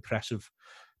of impressive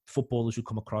footballers who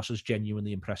come across as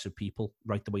genuinely impressive people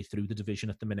right the way through the division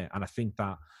at the minute. And I think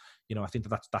that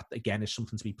that again is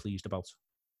something to be pleased about.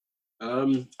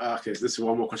 Okay, so this is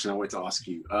one more question I wanted to ask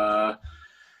you.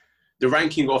 The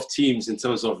ranking of teams in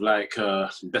terms of like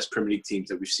best Premier League teams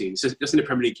that we've seen, just in the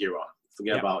Premier League era.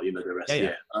 Forget about the rest.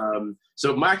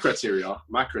 So my criteria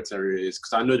is,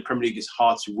 because I know the Premier League is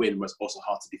hard to win, but it's also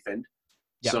hard to defend.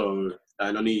 Yeah. So,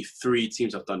 and only 3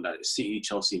 teams have done that: City,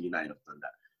 Chelsea, and United have done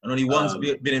that. And only one's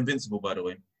been invincible, by the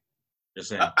way. Just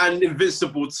saying. And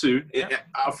invincible too. Yeah.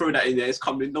 I'll throw that in there. It's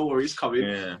coming. No worries, coming.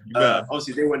 Yeah.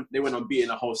 Obviously, they went unbeaten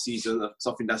a whole season.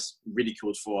 Something that's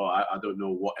ridiculed for I don't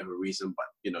know whatever reason, but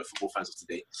football fans of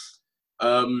today.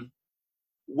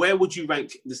 Where would you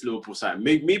rank this Liverpool side?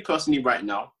 Me personally, right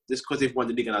now, just because they've won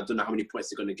the league and I don't know how many points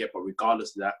they're going to get, but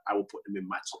regardless of that, I will put them in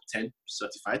my top 10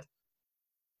 certified.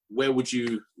 Where would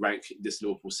you rank this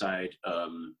Liverpool side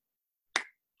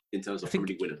in terms of Premier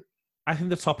League winner? I think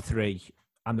the top 3,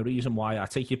 and the reason why, I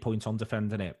take your point on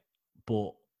defending it,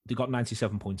 but they got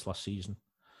 97 points last season.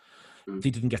 They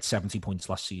didn't get 70 points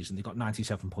last season. They got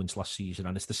 97 points last season,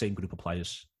 and it's the same group of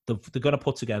players. They're going to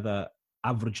put together,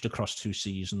 averaged across 2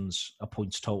 seasons, a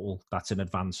points total that's in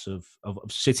advance of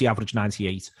City averaged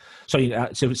 98. Sorry,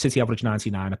 City averaged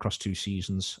 99 across 2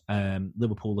 seasons.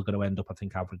 Liverpool are going to end up, I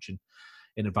think, averaging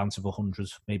in advance of 100,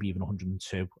 maybe even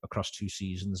 102 across 2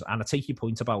 seasons. And I take your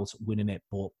point about winning it,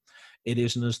 but it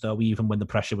isn't as though even when the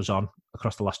pressure was on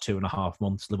across the last 2.5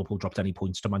 months, Liverpool dropped any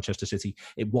points to Manchester City.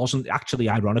 It wasn't, actually,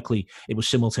 ironically, it was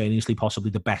simultaneously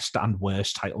possibly the best and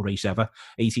worst title race ever,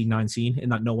 18-19, in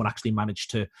that no one actually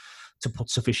managed to put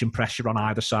sufficient pressure on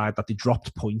either side, that they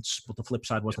dropped points, but the flip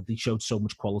side was that they showed so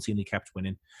much quality and they kept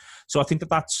winning. So I think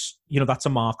that's a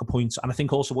marker point. And I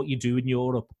think also what you do in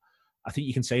Europe, I think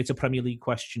you can say it's a Premier League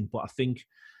question, but I think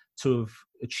to have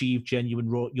achieved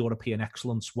genuine European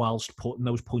excellence whilst putting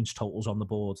those points totals on the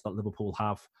board that Liverpool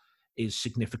have is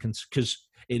significant, because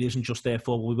it isn't just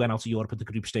therefore we went out to Europe at the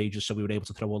group stages so we were able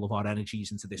to throw all of our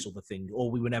energies into this other thing,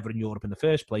 or we were never in Europe in the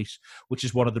first place, which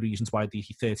is one of the reasons why the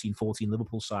 13-14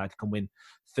 Liverpool side can win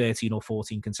 13 or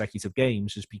 14 consecutive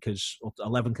games, is because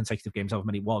 11 consecutive games, however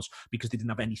many it was, because they didn't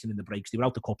have anything in the breaks. They were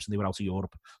out the cups and they were out of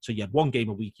Europe, so you had 1 game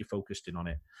a week, you focused in on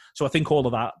it. So I think all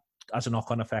of that has a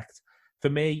knock-on effect. For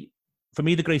me,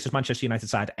 the greatest Manchester United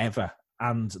side ever,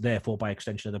 and therefore by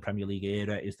extension of the Premier League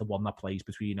era, is the one that plays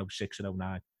between 06 and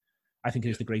 09. I think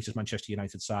it is the greatest Manchester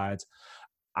United side.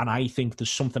 And I think there's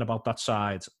something about that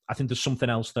side. I think there's something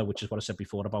else, though, which is what I said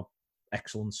before about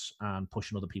excellence and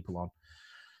pushing other people on.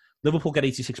 Liverpool get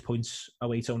 86 points,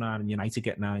 08-09, and United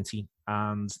get 90.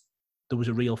 And there was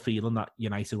a real feeling that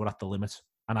United were at the limit.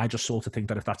 And I just sort of think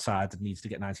that if that side needs to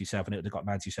get 97, it would have got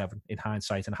 97 in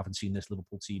hindsight, and having seen this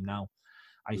Liverpool team now,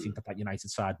 I think that United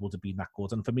side would have been that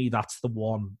good. And for me, that's the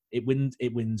one. It wins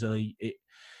the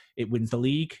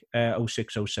league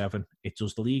 06-07. It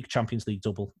does the league Champions League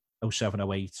double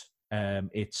 07-08.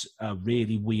 It's a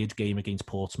really weird game against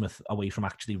Portsmouth away from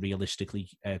actually realistically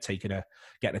getting a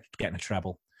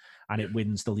treble. And it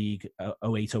wins the league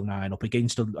 08-09 up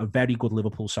against a very good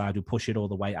Liverpool side who push it all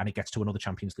the way, and it gets to another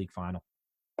Champions League final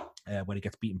where it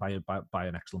gets beaten by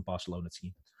an excellent Barcelona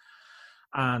team.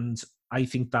 And I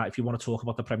think that if you want to talk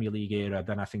about the Premier League era,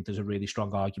 then I think there's a really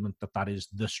strong argument that is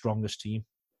the strongest team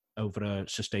over a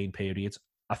sustained period.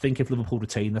 I think if Liverpool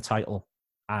retain the title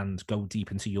and go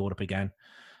deep into Europe again,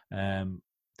 then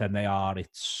they are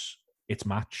its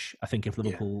match. I think if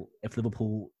Liverpool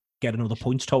get another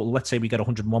points total, let's say we get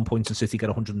 101 points and City get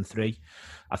 103,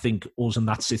 I think us and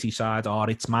that City side are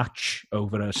its match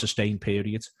over a sustained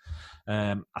period.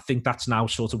 I think that's now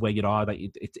sort of where you are, that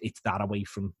it's that away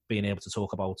from being able to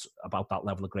talk about that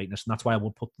level of greatness. And that's why I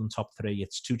would put them top 3.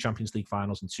 It's 2 Champions League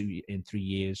finals in 3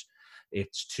 years.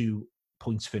 It's 2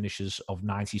 points finishes of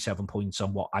 97 points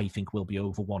on what I think will be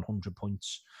over 100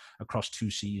 points across 2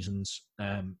 seasons.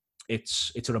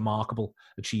 It's a remarkable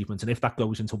achievement, and if that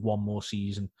goes into one more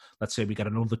season, let's say we get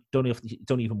another,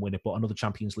 don't even win it, but another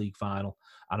Champions League final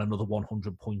and another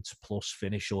 100 points plus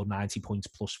finish or 90 points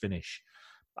plus finish,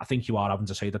 I think you are having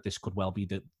to say that this could well be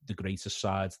the greatest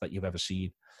side that you've ever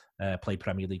seen play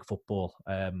Premier League football.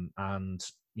 And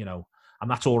And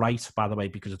that's all right, by the way,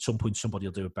 because at some point somebody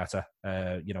will do it better.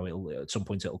 At some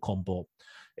point it'll come, but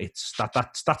it's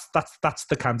that's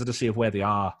the candidacy of where they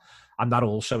are, and that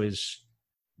also is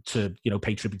to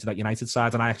pay tribute to that United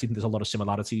side. And I actually think there's a lot of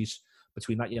similarities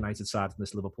between that United side and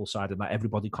this Liverpool side, and that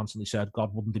everybody constantly said,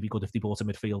 God, wouldn't it be good if they bought a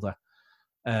midfielder?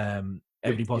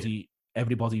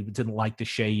 Everybody didn't like the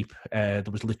shape. There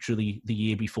was literally the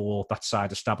year before that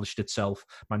side established itself,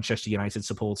 Manchester United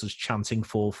supporters chanting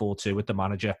 4-4-2 with the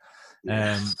manager.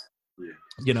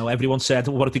 Everyone said,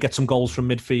 what if they get some goals from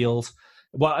midfield?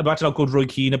 Well, imagine how good Roy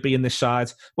Keane would be in this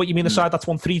side. What, you mean the side that's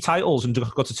won 3 titles and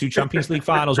got to 2 Champions League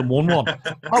finals and won one?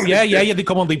 Oh, yeah, they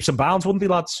come on leaps and bounds, wouldn't they,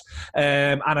 lads?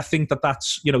 And I think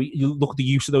that's, you look at the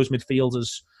use of those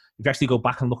midfielders. If you actually go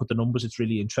back and look at the numbers, it's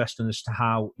really interesting as to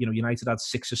how, United had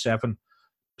 6 or 7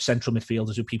 central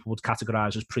midfielders who people would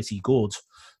categorise as pretty good.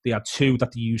 They had 2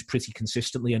 that they used pretty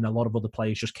consistently, and a lot of other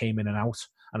players just came in and out.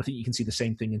 And I think you can see the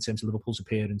same thing in terms of Liverpool's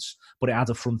appearance. But it had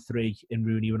a front 3 in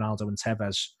Rooney, Ronaldo and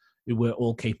Tevez, who were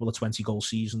all capable of 20-goal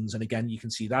seasons. And again, you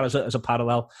can see that as a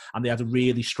parallel. And they had a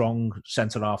really strong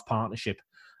centre-half partnership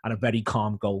and a very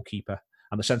calm goalkeeper.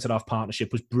 And the centre-half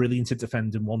partnership was brilliant at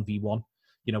defending 1v1.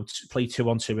 Play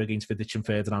 2-on-2 against Vidic and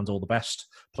Ferdinand, all the best.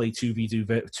 Play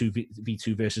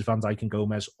 2v2 versus Van Dijk and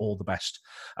Gomez, all the best.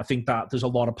 I think that there's a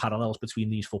lot of parallels between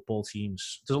these football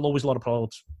teams. There's always a lot of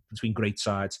parallels between great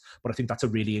sides, but I think that's a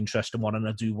really interesting one, and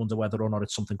I do wonder whether or not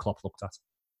it's something Klopp looked at.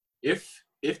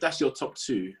 If that's your top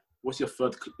 2, what's your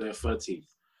third team?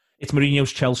 It's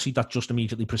Mourinho's Chelsea that just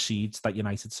immediately precedes that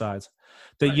United side.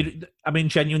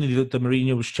 Genuinely, the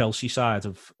Mourinho's Chelsea side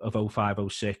of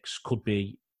 05-06 could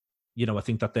be, I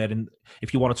think that they're in.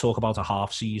 If you want to talk about a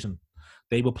half season,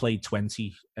 they were played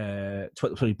 22,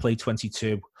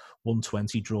 won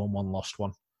 20, drawn 1, lost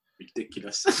 1.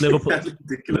 Ridiculous.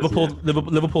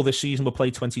 Liverpool this season were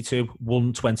played 22,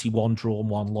 won 21, drawn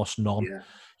 1, lost none. Yeah.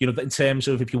 In terms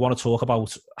of if you want to talk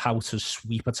about how to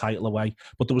sweep a title away,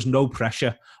 but there was no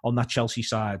pressure on that Chelsea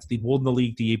side. They'd won the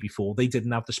league the year before. They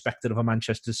didn't have the spectre of a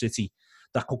Manchester City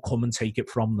that could come and take it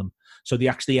from them. So they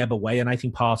actually ebb away, and I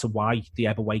think part of why they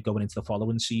ebb away going into the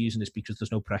following season is because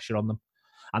there's no pressure on them.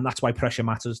 And that's why pressure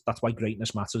matters. That's why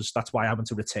greatness matters. That's why having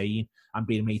to retain and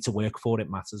being made to work for it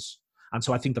matters. And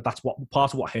so I think that's what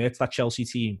part of what hurts that Chelsea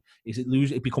team is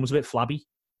it becomes a bit flabby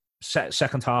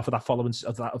second half of that following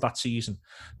of that season,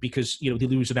 because they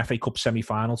lose an FA Cup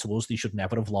semi-final to us. They should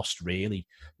never have lost, really.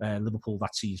 Liverpool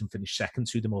that season finished second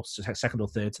or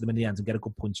third to them in the end and get a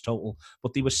good points total,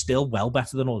 but they were still well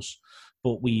better than us.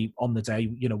 But we, on the day,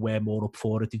 we're more up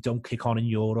for it. They don't kick on in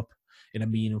Europe in a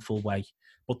meaningful way,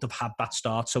 but they've had that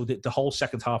start. So the whole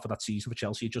second half of that season for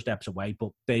Chelsea, it just ebbs away, but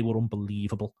they were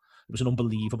unbelievable. It was an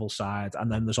unbelievable side. And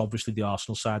then there's obviously the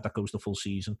Arsenal side that goes the full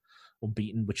season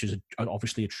unbeaten, which is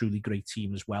obviously a truly great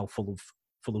team as well, full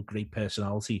of great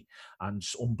personality and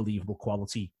unbelievable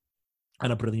quality,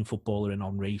 and a brilliant footballer in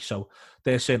Henry. So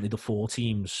they're certainly the 4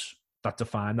 teams that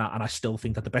define that. And I still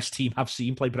think that the best team I've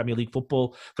seen play Premier League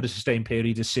football for a sustained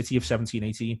period is City of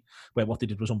 17-18, where what they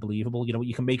did was unbelievable.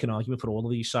 You can make an argument for all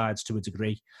of these sides to a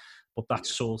degree, but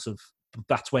that's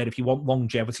where, if you want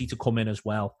longevity to come in as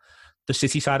well, the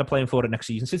City side are playing for it next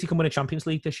season. City can win a Champions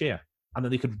League this year, and then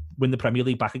they could win the Premier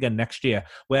League back again next year.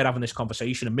 We're having this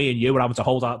conversation, and me and you are having to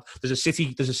hold out. There's a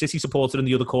City supporter in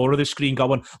the other corner of the screen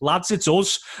going, "Lads, it's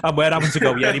us," and we're having to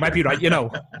go, "Yeah, he might be right,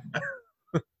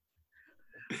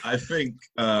 I think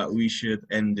we should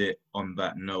end it on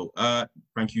that note.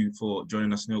 Thank you for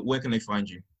joining us, Neil. Where can they find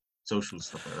you? Social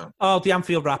stuff like that. Oh, the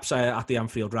Anfield Wrap's at the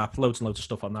Anfield Wrap. Loads and loads of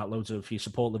stuff on that. If you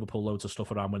support Liverpool, loads of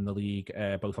stuff around winning the league,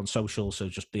 both on social. So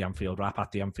just the Anfield Wrap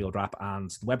at the Anfield Wrap,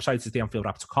 and the website is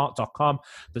theanfieldwrap.com.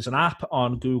 There's an app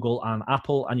on Google and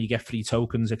Apple, and you get free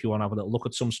tokens if you want to have a little look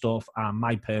at some stuff. And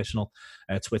my personal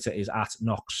Twitter is at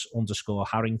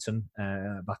Knox_Harrington.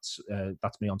 That's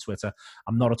me on Twitter.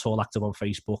 I'm not at all active on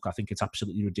Facebook. I think it's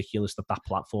absolutely ridiculous that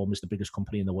platform is the biggest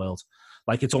company in the world.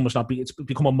 Like, it's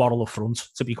become a moral affront,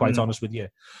 to be quite honest with you.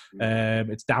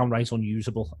 It's downright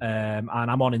unusable. And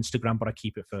I'm on Instagram, but I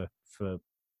keep it for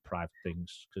private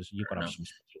things, because you've got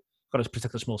to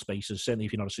protect the small spaces, certainly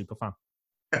if you're not a super fan.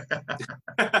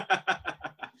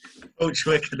 Coach,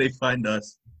 where can they find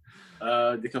us?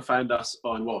 They can find us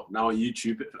on now on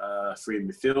YouTube, Free in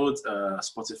Midfield,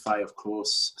 Spotify, of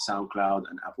course, SoundCloud,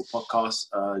 and Apple Podcasts.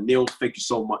 Neil, thank you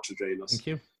so much for joining us. Thank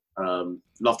you.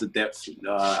 Love the depth.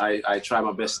 I try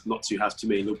my best not to have too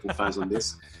many Liverpool fans on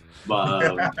this,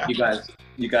 but you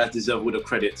guys deserve all the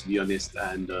credit, to be honest.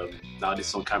 And now this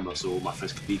is on camera, so my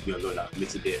friends can leave me alone. I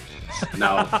admitted it.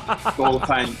 Now go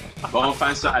and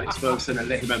find Sir Alex Ferguson and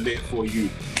let him admit it for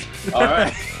you. All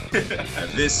right.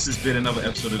 This has been another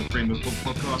episode of the Free in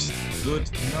Midfield podcast. Good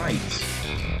night.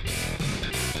 Peace.